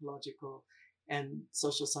anthropological and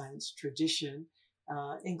social science tradition,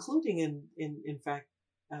 including in fact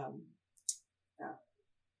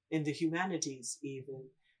in the humanities, even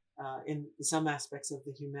in some aspects of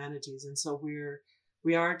the humanities. And so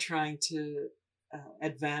we are trying to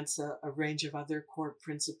advance a range of other core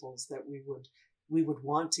principles that we would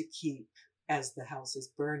want to keep as the house is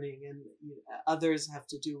burning, and others have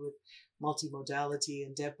to do with multimodality,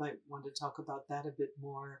 and Deb might want to talk about that a bit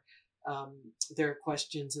more. There are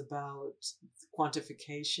questions about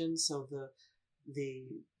quantification, so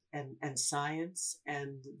and science,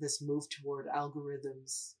 and this move toward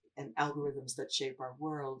algorithms and algorithms that shape our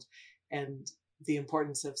world, and the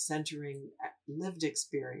importance of centering lived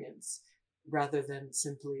experience rather than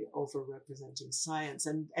simply over-representing science.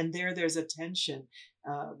 And there's a tension.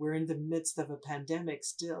 We're in the midst of a pandemic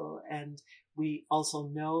still, and we also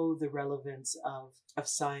know the relevance of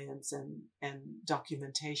science and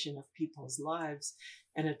documentation of people's lives.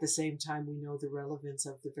 And at the same time, we know the relevance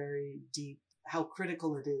of the very deep, how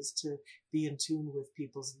critical it is to be in tune with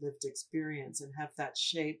people's lived experience and have that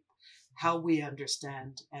shape how we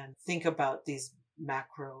understand and think about these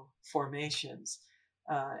macro formations.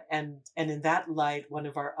 And in that light, one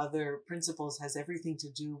of our other principles has everything to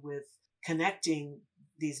do with connecting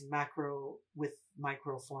these macro with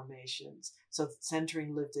micro formations. So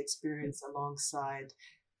centering lived experience alongside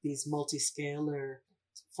these multiscalar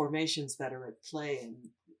formations that are at play, and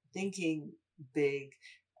thinking big,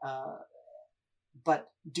 uh,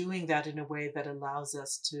 but doing that in a way that allows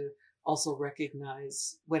us to also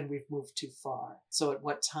recognize when we've moved too far. So at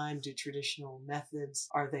what time do traditional methods,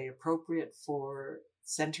 are they appropriate for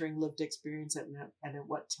centering lived experience, and at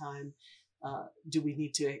what time do we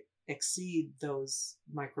need to exceed those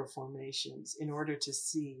microformations in order to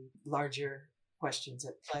see larger questions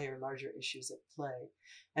at play or larger issues at play.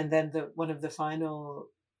 And then one of the final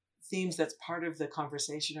themes that's part of the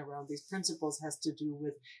conversation around these principles has to do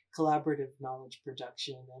with collaborative knowledge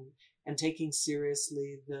production, and taking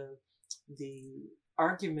seriously the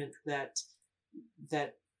argument that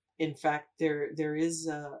in fact there is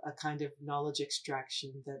a kind of knowledge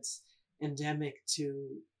extraction that's endemic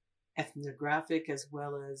to ethnographic as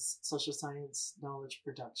well as social science knowledge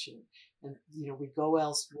production. And we go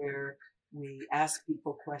elsewhere, we ask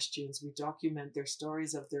people questions, we document their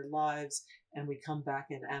stories of their lives, and we come back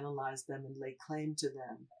and analyze them and lay claim to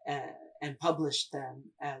them, and publish them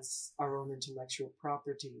as our own intellectual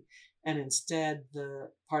property. And instead, the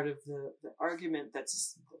part of the argument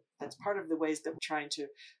that's part of the ways that we're trying to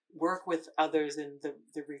work with others in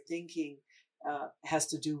the rethinking has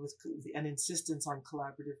to do with an insistence on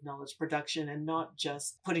collaborative knowledge production, and not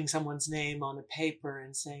just putting someone's name on a paper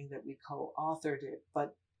and saying that we co-authored it,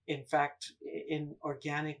 but in fact, in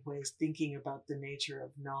organic ways, thinking about the nature of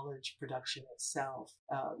knowledge production itself,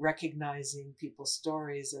 recognizing people's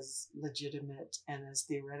stories as legitimate and as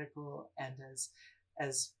theoretical and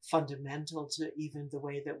as fundamental to even the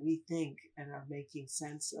way that we think and are making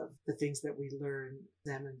sense of the things that we learn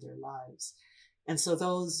them in their lives. And so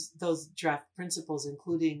those draft principles,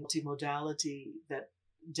 including multimodality that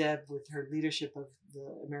Deb, with her leadership of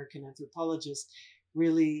the American anthropologists,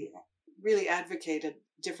 really advocated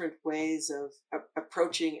different ways of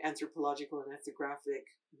approaching anthropological and ethnographic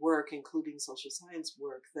work, including social science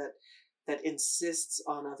work, that insists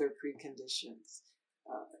on other preconditions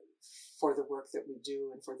for the work that we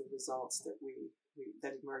do and for the results that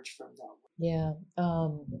that emerge from that work. Yeah,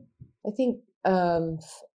 I think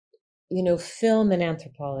film and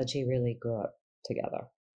anthropology really grew up together,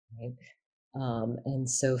 right? And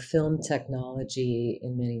so film technology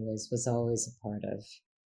in many ways was always a part of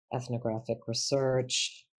ethnographic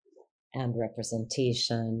research and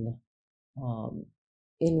representation,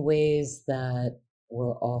 in ways that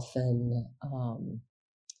were often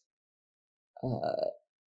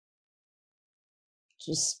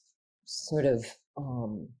just sort of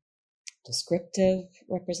descriptive,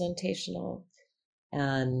 representational,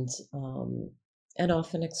 and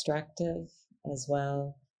often extractive as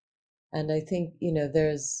well. And I think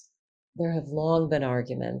there have long been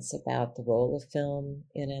arguments about the role of film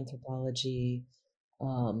in anthropology.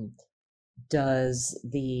 Does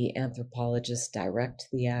the anthropologist direct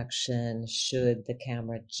the action? Should the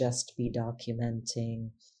camera just be documenting?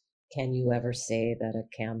 Can you ever say that a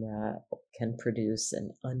camera can produce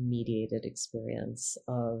an unmediated experience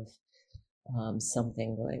of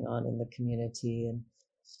something going on in the community?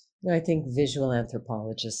 And I think visual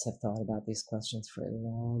anthropologists have thought about these questions for a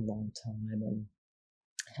long, long time, and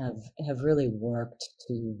have really worked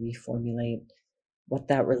to reformulate what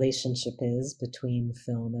that relationship is between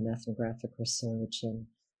film and ethnographic research. And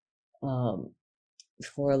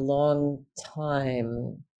for a long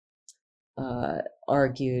time,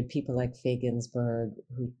 argued, people like Faye Ginsburg,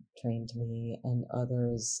 who trained me, and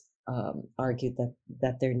others argued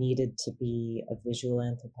that there needed to be a visual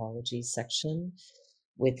anthropology section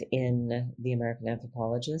within the American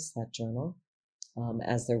Anthropologist, that journal,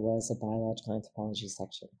 as there was a biological anthropology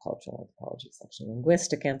section, cultural anthropology section,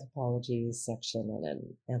 linguistic anthropology section, and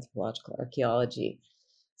an anthropological archaeology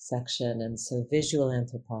section. And so visual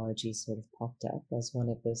anthropology sort of popped up as one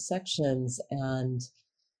of those sections, and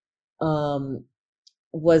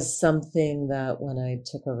was something that when I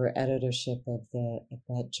took over editorship of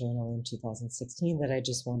that journal in 2016, that I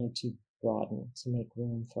just wanted to broaden, to make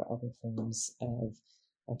room for other forms of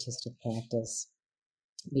artistic practice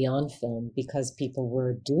beyond film, because people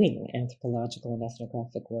were doing anthropological and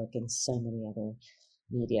ethnographic work in so many other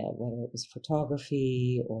media, whether it was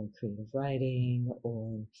photography or creative writing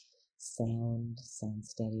or sound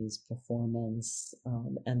studies, performance,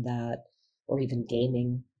 and that, or even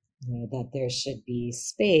gaming, that there should be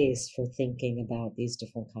space for thinking about these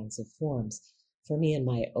different kinds of forms. For me, in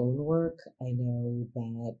my own work, I know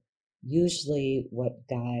that usually what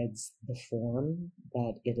guides the form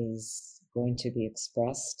that it is going to be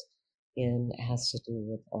expressed in has to do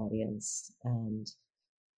with audience and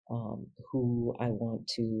who I want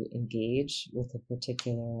to engage with a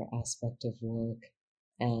particular aspect of work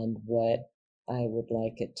and what I would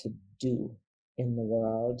like it to do in the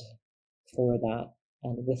world for that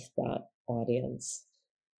and with that audience.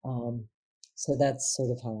 So that's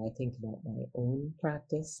sort of how I think about my own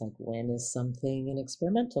practice. Like, when is something an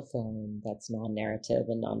experimental film that's non-narrative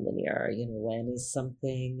and non-linear? When is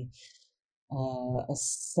something a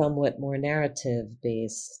somewhat more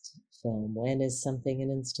narrative-based film? When is something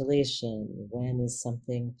an installation? When is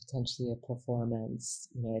something potentially a performance?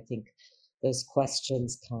 I think those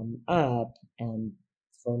questions come up, and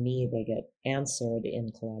for me, they get answered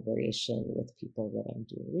in collaboration with people that I'm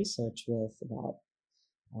doing research with about,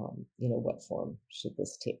 what form should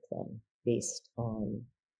this take then, based on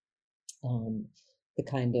the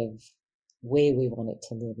kind of way we want it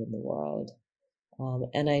to live in the world.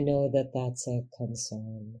 And I know that that's a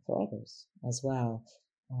concern for others as well.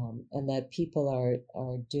 And that people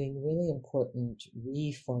are doing really important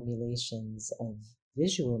reformulations of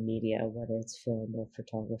visual media, whether it's film or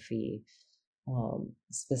photography,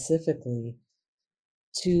 specifically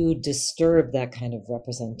to disturb that kind of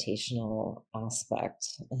representational aspect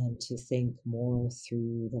and to think more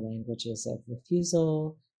through the languages of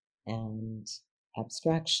refusal and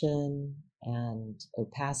abstraction and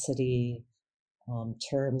opacity,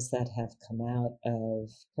 terms that have come out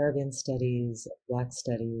of Caribbean studies, Black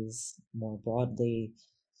studies more broadly,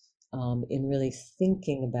 in really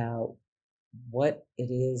thinking about what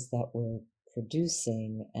it is that we're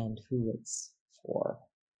producing and who it's for,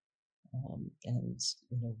 and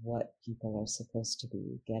what people are supposed to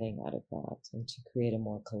be getting out of that, and to create a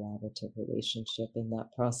more collaborative relationship in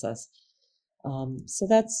that process. So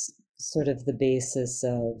that's sort of the basis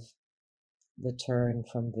of the turn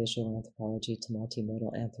from visual anthropology to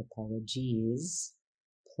multimodal anthropologies,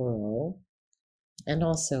 plural, and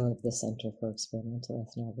also of the Center for Experimental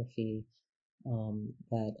Ethnography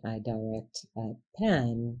that I direct at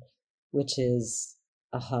Penn, which is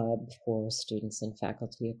a hub for students and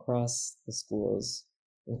faculty across the schools,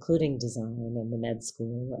 including design and the med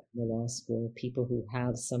school and the law school, people who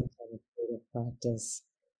have some kind of creative practice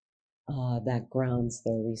that grounds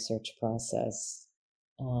their research process.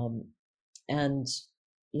 And,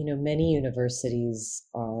 many universities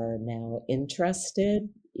are now interested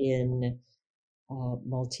in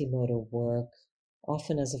multimodal work,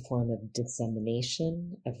 often as a form of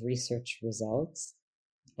dissemination of research results.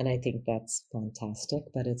 And I think that's fantastic,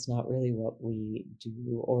 but it's not really what we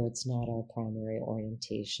do, or it's not our primary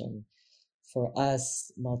orientation. For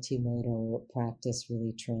us, multimodal practice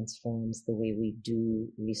really transforms the way we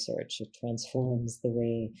do research. It transforms the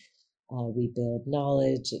way we build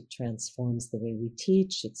knowledge. It transforms the way we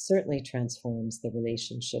teach. It certainly transforms the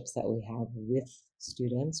relationships that we have with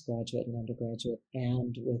students, graduate and undergraduate,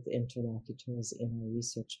 and with interlocutors in our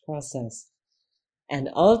research process. And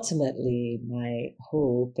ultimately, my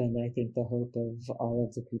hope, and I think the hope of all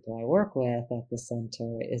of the people I work with at the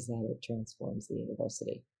center, is that it transforms the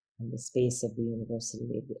university and the space of the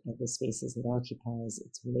university, the spaces it occupies,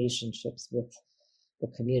 its relationships with the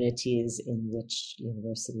communities in which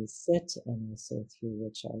universities sit, and also through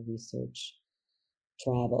which our research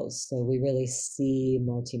travels. So we really see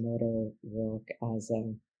multimodal work as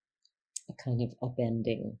a kind of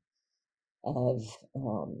upending of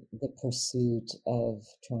the pursuit of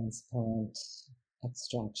transparent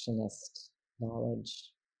extractionist knowledge,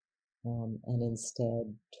 and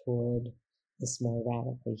instead toward this more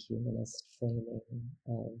radically humanist framing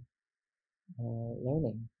of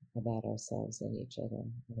learning about ourselves and each other,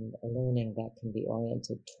 and a learning that can be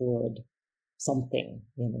oriented toward something,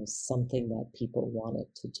 something that people want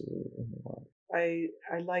it to do in the world.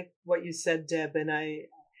 I like what you said, Deb, and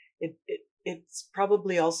it's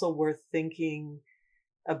probably also worth thinking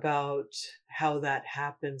about how that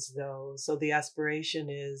happens, though. So the aspiration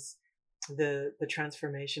is the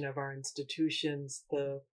transformation of our institutions.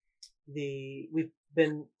 We've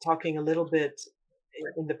been talking a little bit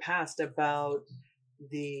in the past about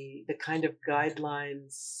the kind of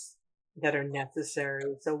guidelines that are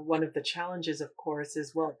necessary. So one of the challenges, of course,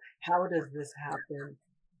 is, well, how does this happen?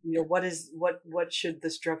 What should the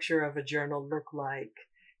structure of a journal look like?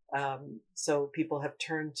 So people have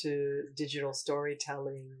turned to digital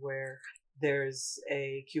storytelling, where there's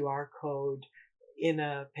a QR code in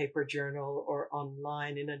a paper journal or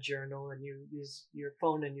online in a journal, and you use your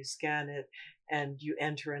phone and you scan it, and you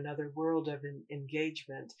enter another world of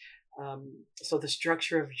engagement. So the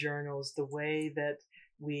structure of journals, the way that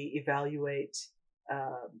we evaluate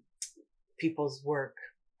people's work,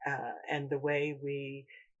 and the way we,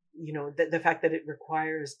 the fact that it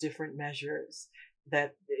requires different measures,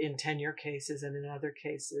 that in tenure cases and in other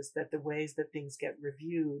cases, that the ways that things get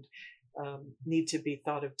reviewed need to be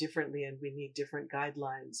thought of differently, and we need different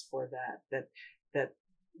guidelines for that. That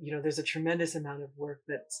there's a tremendous amount of work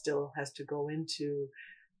that still has to go into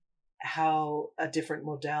how a different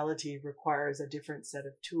modality requires a different set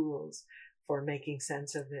of tools for making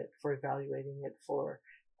sense of it, for evaluating it, for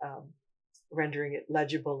rendering it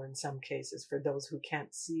legible in some cases for those who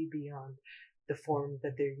can't see beyond the form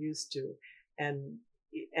that they're used to.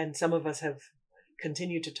 And some of us have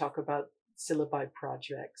continued to talk about syllabi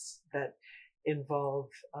projects that involve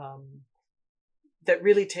that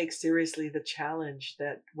really take seriously the challenge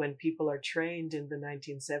that when people are trained in the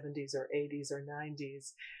 1970s or 80s or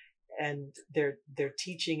 90s, and they're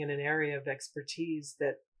teaching in an area of expertise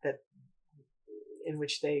that in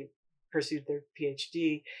which they pursued their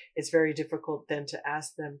PhD, it's very difficult then to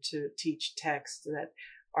ask them to teach texts that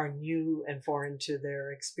are new and foreign to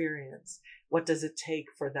their experience. What does it take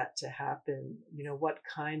for that to happen? What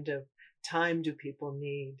kind of time do people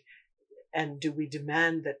need? And do we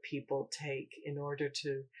demand that people take in order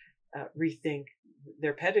to rethink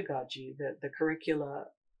their pedagogy, the curricula,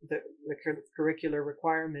 the curricular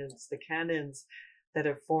requirements, the canons that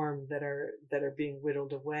have formed that are being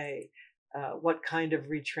whittled away? What kind of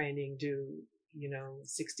retraining do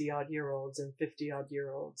 60-odd-year-olds and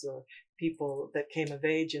 50-odd-year-olds or people that came of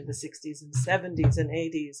age in the 60s and 70s and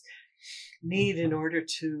 80s need in order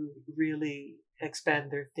to really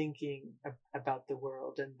expand their thinking about the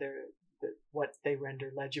world and what they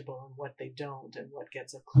render legible and what they don't and what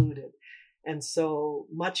gets occluded? And so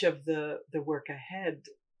much of the work ahead,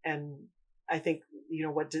 and I think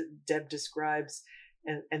what Deb describes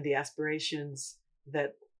and the aspirations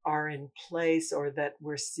that are in place or that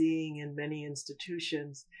we're seeing in many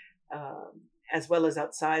institutions, as well as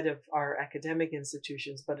outside of our academic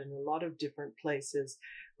institutions, but in a lot of different places,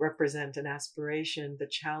 represent an aspiration, the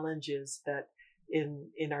challenges that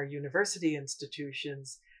in our university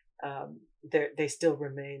institutions, they still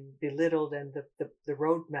remain belittled, and the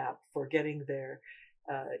roadmap for getting there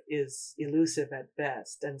is elusive at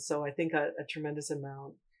best. And so I think a tremendous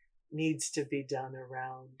amount needs to be done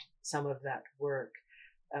around some of that work.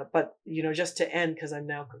 But just to end, because I'm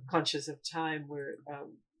now conscious of time, we're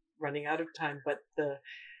running out of time. But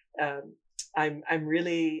I'm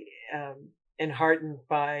really enheartened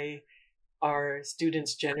by our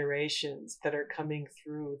students' generations that are coming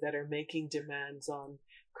through, that are making demands on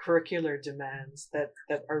curricular demands that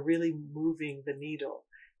are really moving the needle,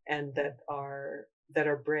 and that are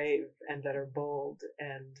brave and that are bold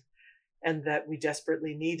and that we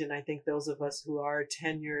desperately need. And I think those of us who are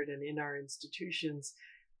tenured and in our institutions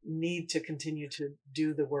need to continue to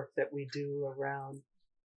do the work that we do around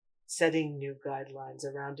setting new guidelines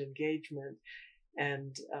around engagement.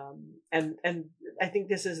 And I think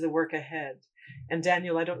this is the work ahead. And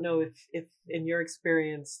Daniel, I don't know if in your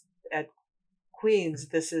experience at Queen's,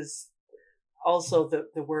 this is also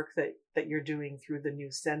the work that you're doing through the new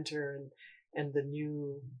center and the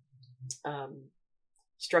new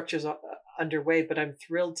structures underway. But I'm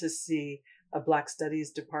thrilled to see a Black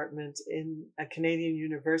Studies department in a Canadian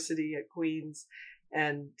university at Queen's,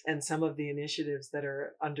 and some of the initiatives that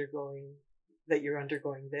you're undergoing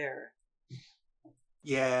there.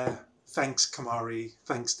 Yeah, thanks, Kamari.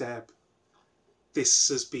 Thanks, Deb. This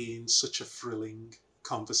has been such a thrilling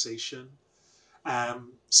conversation.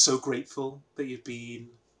 So grateful that you've been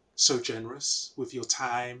so generous with your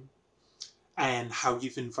time and how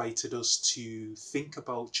you've invited us to think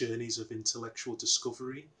about journeys of intellectual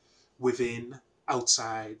discovery within,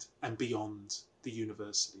 outside, and beyond the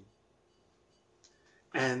university.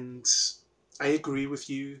 And I agree with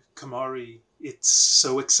you, Kamari. It's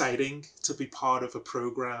so exciting to be part of a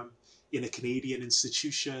program in a Canadian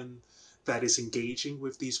institution that is engaging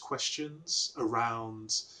with these questions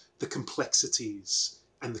around the complexities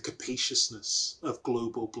and the capaciousness of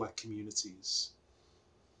global Black communities.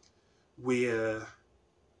 We're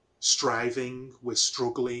struggling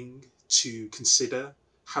to consider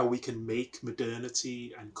how we can make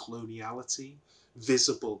modernity and coloniality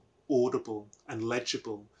visible, audible, and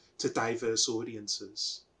legible to diverse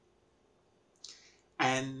audiences.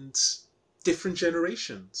 And different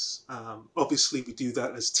generations. Obviously, we do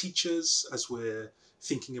that as teachers, as we're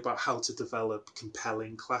thinking about how to develop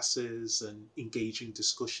compelling classes and engaging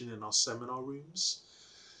discussion in our seminar rooms.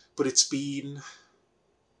 But it's been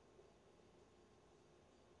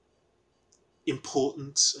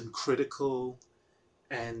important and critical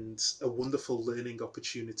and a wonderful learning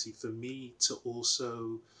opportunity for me to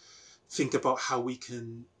also think about how we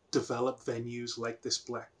can develop venues like this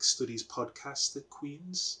Black Studies podcast at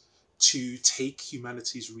Queen's to take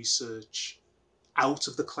humanities research out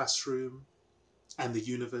of the classroom and the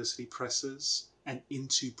university presses and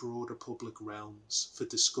into broader public realms for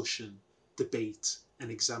discussion, debate,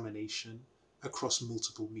 and examination across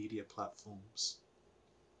multiple media platforms.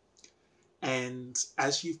 And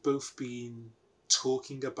as you've both been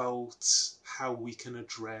talking about how we can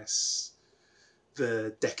address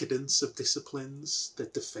the decadence of disciplines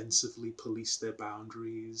that defensively police their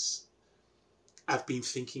boundaries, I've been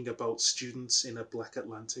thinking about students in a Black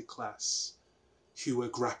Atlantic class who are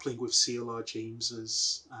grappling with CLR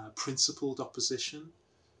James's principled opposition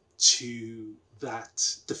to that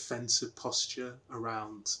defensive posture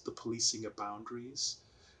around the policing of boundaries,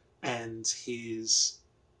 and his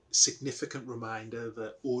significant reminder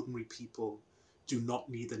that ordinary people do not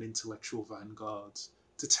need an intellectual vanguard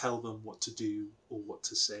to tell them what to do or what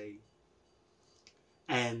to say.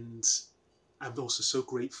 And I'm also so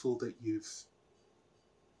grateful that you've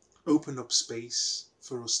opened up space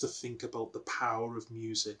for us to think about the power of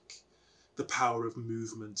music, the power of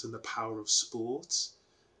movement, and the power of sport.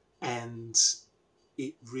 And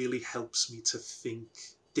it really helps me to think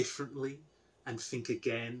differently and think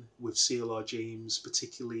again with CLR James,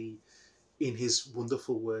 particularly in his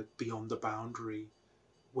wonderful work Beyond the Boundary,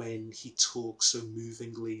 when he talks so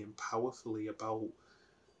movingly and powerfully about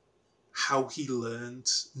how he learned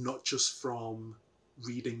not just from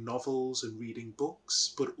reading novels and reading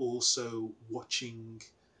books, but also watching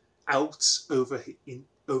out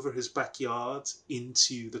over his backyard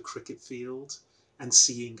into the cricket field and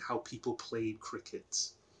seeing how people played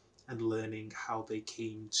cricket and learning how they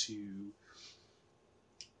came to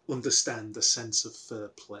understand the sense of fair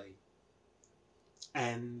play.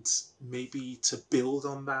 And maybe to build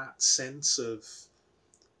on that sense of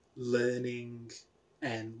learning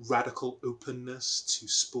and radical openness to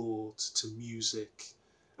sport, to music,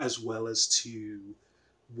 as well as to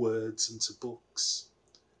words and to books,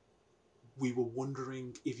 we were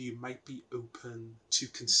wondering if you might be open to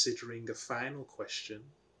considering a final question.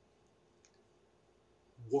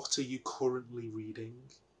 What are you currently reading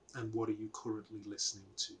and what are you currently listening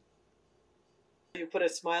to? You put a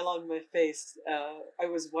smile on my face. I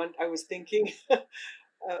was thinking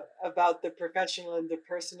about the professional and the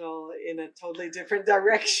personal in a totally different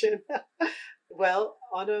direction. Well,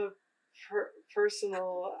 on a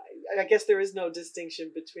personal, I guess there is no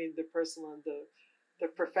distinction between the personal and the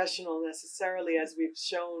professional necessarily, as we've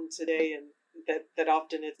shown today, and that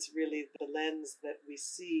often it's really the lens that we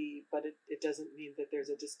see, but it doesn't mean that there's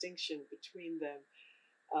a distinction between them.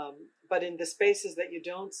 But in the spaces that you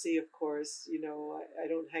don't see, of course, I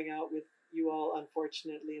don't hang out with you all,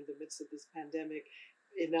 unfortunately, in the midst of this pandemic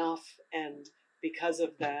enough. And because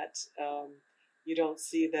of that, you don't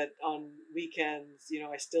see that on weekends.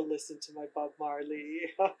 I still listen to my Bob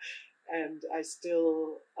Marley. And I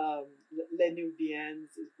still, Les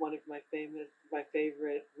Nubiennes is one of my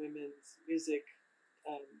favorite women's music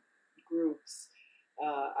groups.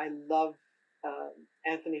 I love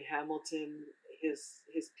Anthony Hamilton.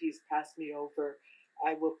 His piece "Pass Me Over."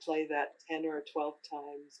 I will play that 10 or 12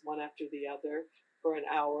 times, one after the other, for an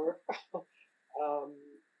hour.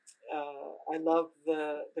 I love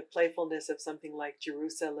the playfulness of something like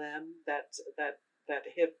Jerusalem, that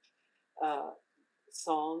hip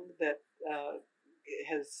song that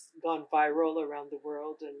has gone viral around the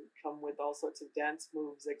world and come with all sorts of dance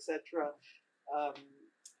moves, etc. Um,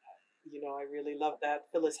 I really love that.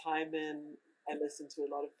 Phyllis Hyman, I listen to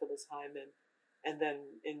a lot of Phyllis Hyman, and then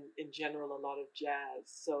in general, a lot of jazz.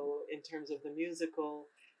 So in terms of the musical,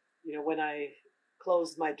 when I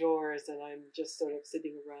close my doors and I'm just sort of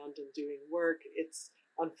sitting around and doing work, it's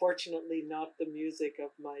unfortunately not the music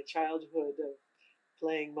of my childhood of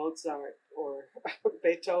playing Mozart or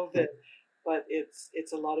Beethoven, but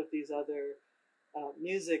it's a lot of these other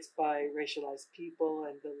musics by racialized people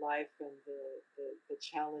and the life and the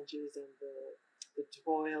challenges and the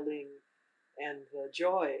toiling and the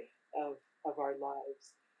joy of our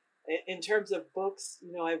lives. In terms of books,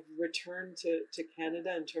 I've returned to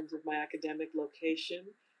Canada in terms of my academic location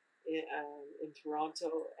in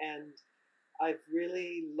Toronto, and I've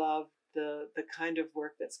really loved the kind of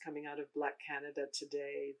work that's coming out of Black Canada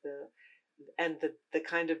today, the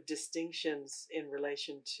kind of distinctions in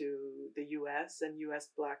relation to the U.S. and U.S.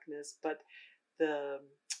 Blackness, but the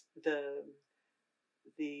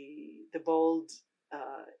bold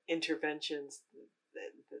interventions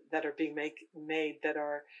that are being made that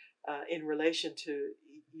are in relation to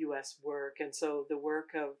U.S. work, and so the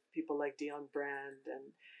work of people like Dion Brand,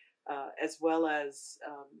 and as well as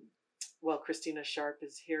Christina Sharp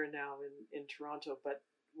is here now in Toronto, but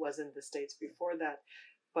was in the States before that.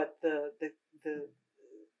 But the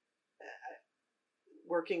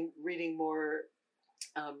reading more,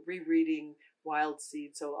 rereading Wild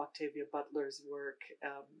Seed, so Octavia Butler's work,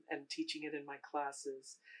 and teaching it in my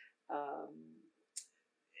classes. Um,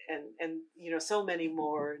 and so many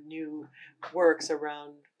more new works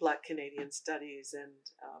around Black Canadian studies,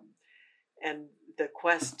 and the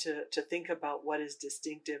quest to think about what is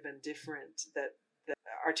distinctive and different, that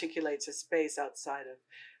articulates a space outside of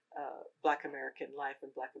Black American life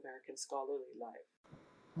and Black American scholarly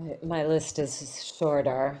life. My list is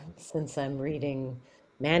shorter since I'm reading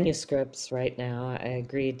manuscripts right now. I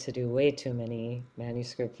agreed to do way too many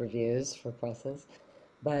manuscript reviews for presses,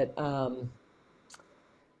 but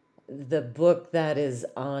the book that is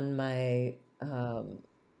on my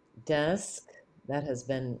desk that has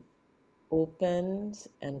been opened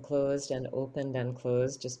and closed and opened and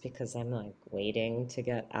closed just because I'm like waiting to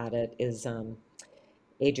get at it is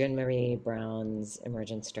Adrienne Marie Brown's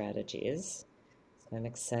Emergent Strategies. So I'm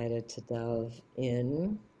excited to delve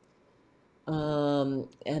in.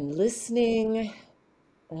 And listening,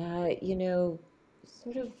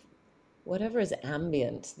 sort of whatever is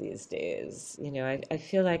ambient these days. I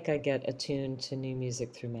feel like I get attuned to new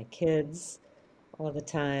music through my kids all the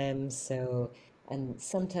time. So, and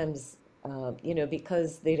sometimes,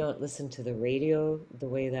 because they don't listen to the radio the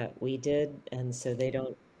way that we did, and so they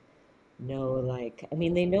don't know, like, I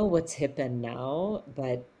mean, they know what's hip and now,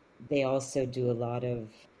 but they also do a lot of,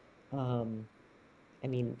 um,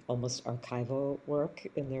 almost archival work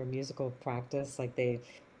in their musical practice.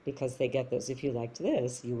 Because they get those, if you liked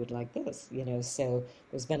this, you would like this, So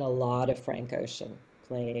there's been a lot of Frank Ocean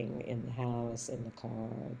playing in the house, in the car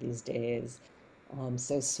these days.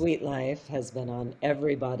 So Sweet Life has been on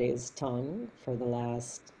everybody's tongue for the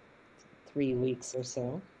last 3 weeks or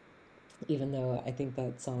so, even though I think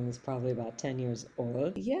that song is probably about 10 years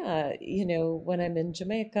old. Yeah, when I'm in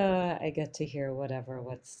Jamaica, I get to hear whatever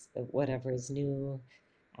is new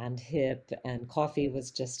and hip. And Coffee was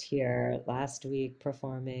just here last week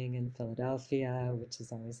performing in Philadelphia, which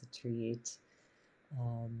is always a treat.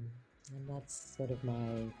 Um, and that's sort of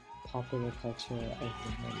my popular culture of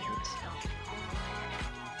the moment.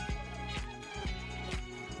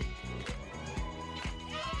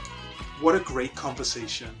 What a great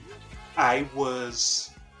conversation. I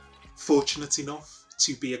was fortunate enough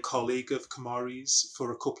to be a colleague of Kamari's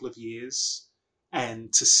for a couple of years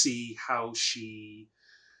and to see how she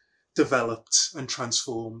developed and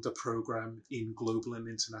transformed a program in global and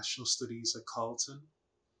international studies at Carleton.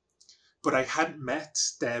 But I hadn't met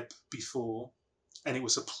Deb before, and it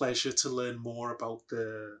was a pleasure to learn more about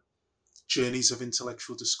the journeys of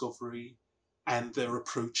intellectual discovery and their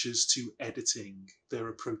approaches to editing, their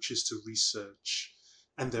approaches to research,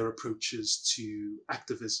 and their approaches to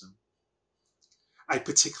activism. I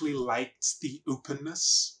particularly liked the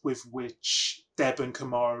openness with which Deb and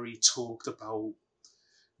Kamari talked about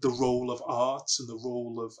the role of art and the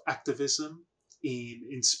role of activism in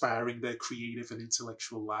inspiring their creative and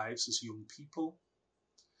intellectual lives as young people.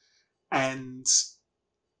 And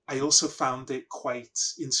I also found it quite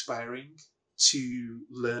inspiring to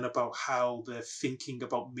learn about how they're thinking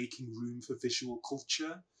about making room for visual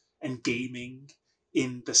culture and gaming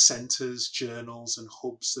in the centers, journals, and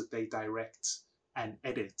hubs that they direct and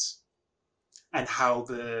edit, and how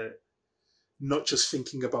they're not just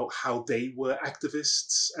thinking about how they were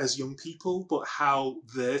activists as young people, but how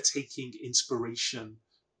they're taking inspiration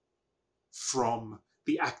from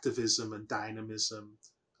the activism and dynamism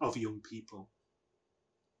of young people.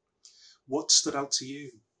 What stood out to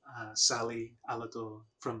you, Sally Alador,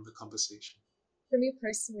 from the conversation? For me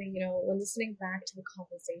personally, when listening back to the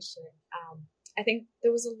conversation, I think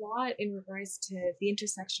there was a lot in regards to the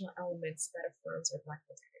intersectional elements that affirms our Black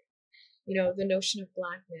identity. The notion of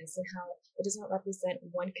Blackness and how it does not represent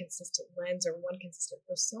one consistent lens or one consistent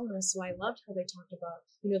persona. So I loved how they talked about,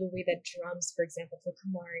 the way that drums, for example, for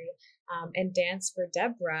Kamari, and dance for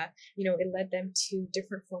Deborah, it led them to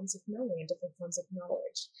different forms of knowing and different forms of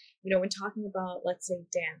knowledge. When talking about, let's say,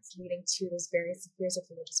 dance leading to those various spheres of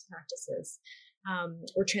religious practices,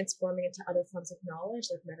 or transforming into other forms of knowledge,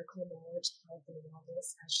 like medical knowledge, health and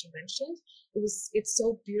wellness, as she mentioned. It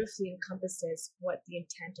so beautifully encompasses what the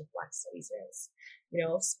intent of Black studies is.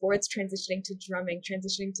 Sports transitioning to drumming,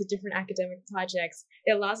 transitioning to different academic projects.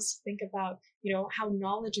 It allows us to think about, how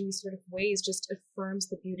knowledge in these sort of ways just affirms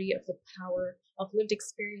the beauty of the power of lived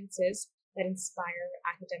experiences that inspire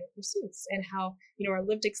academic pursuits, and how, our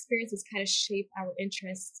lived experiences kind of shape our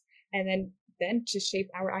interests, and then to shape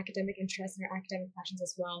our academic interests and our academic passions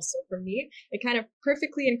as well. So for me, it kind of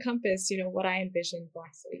perfectly encompassed, what I envisioned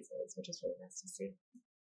Black studies is, which is really nice to see.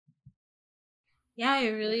 Yeah,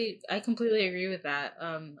 I completely agree with that.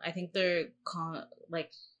 I think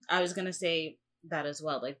I was gonna say that as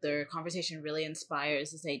well. Like, their conversation really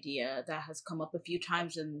inspires this idea that has come up a few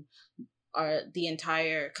times in the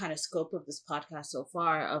entire kind of scope of this podcast so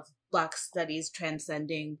far, of Black studies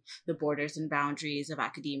transcending the borders and boundaries of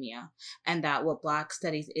academia, and that what Black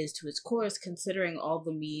studies is to its core is considering all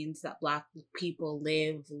the means that Black people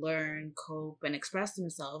live, learn, cope, and express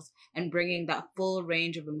themselves, and bringing that full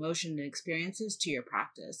range of emotion and experiences to your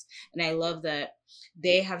practice. And I love that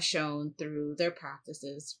they have shown through their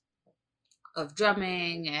practices of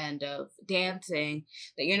drumming and of dancing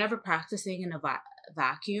that you're never practicing in a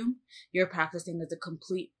vacuum. You're practicing as a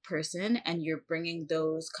complete person, and you're bringing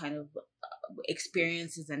those kind of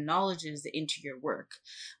experiences and knowledges into your work.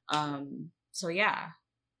 So yeah.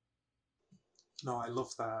 No, I love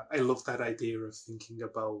that. I love that idea of thinking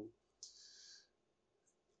about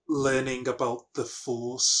learning about the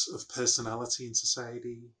force of personality in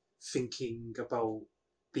society, thinking about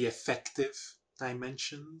the effective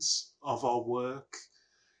dimensions of our work,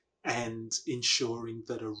 and ensuring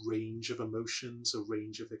that a range of emotions, a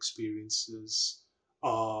range of experiences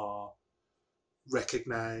are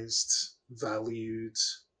recognized, valued,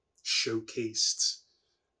 showcased,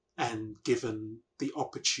 and given the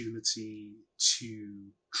opportunity to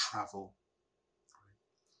travel,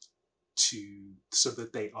 so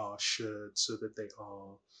that they are shared, so that they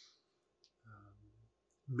are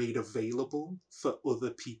made available for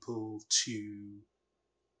other people to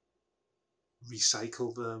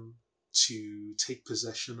recycle them, to take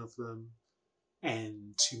possession of them,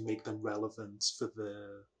 and to make them relevant for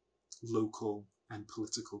their local and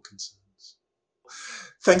political concerns.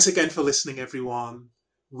 Thanks again for listening, everyone.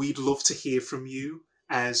 We'd love to hear from you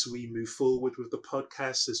as we move forward with the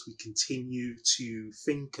podcast, as we continue to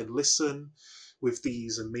think and listen with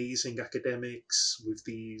these amazing academics, with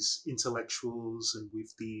these intellectuals, and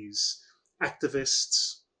with these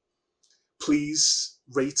activists. Please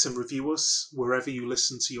rate and review us wherever you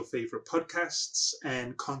listen to your favorite podcasts,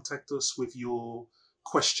 and contact us with your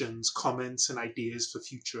questions, comments, and ideas for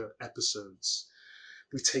future episodes.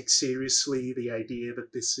 We take seriously the idea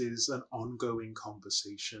that this is an ongoing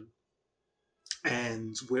conversation.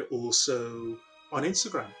 And we're also on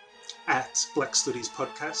Instagram at Black Studies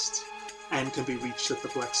Podcast, and can be reached at the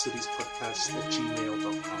Black Studies Podcast at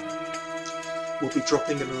gmail.com. We'll be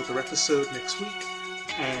dropping another episode next week,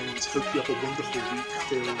 and hope you have a wonderful week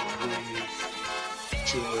filled with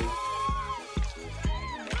joy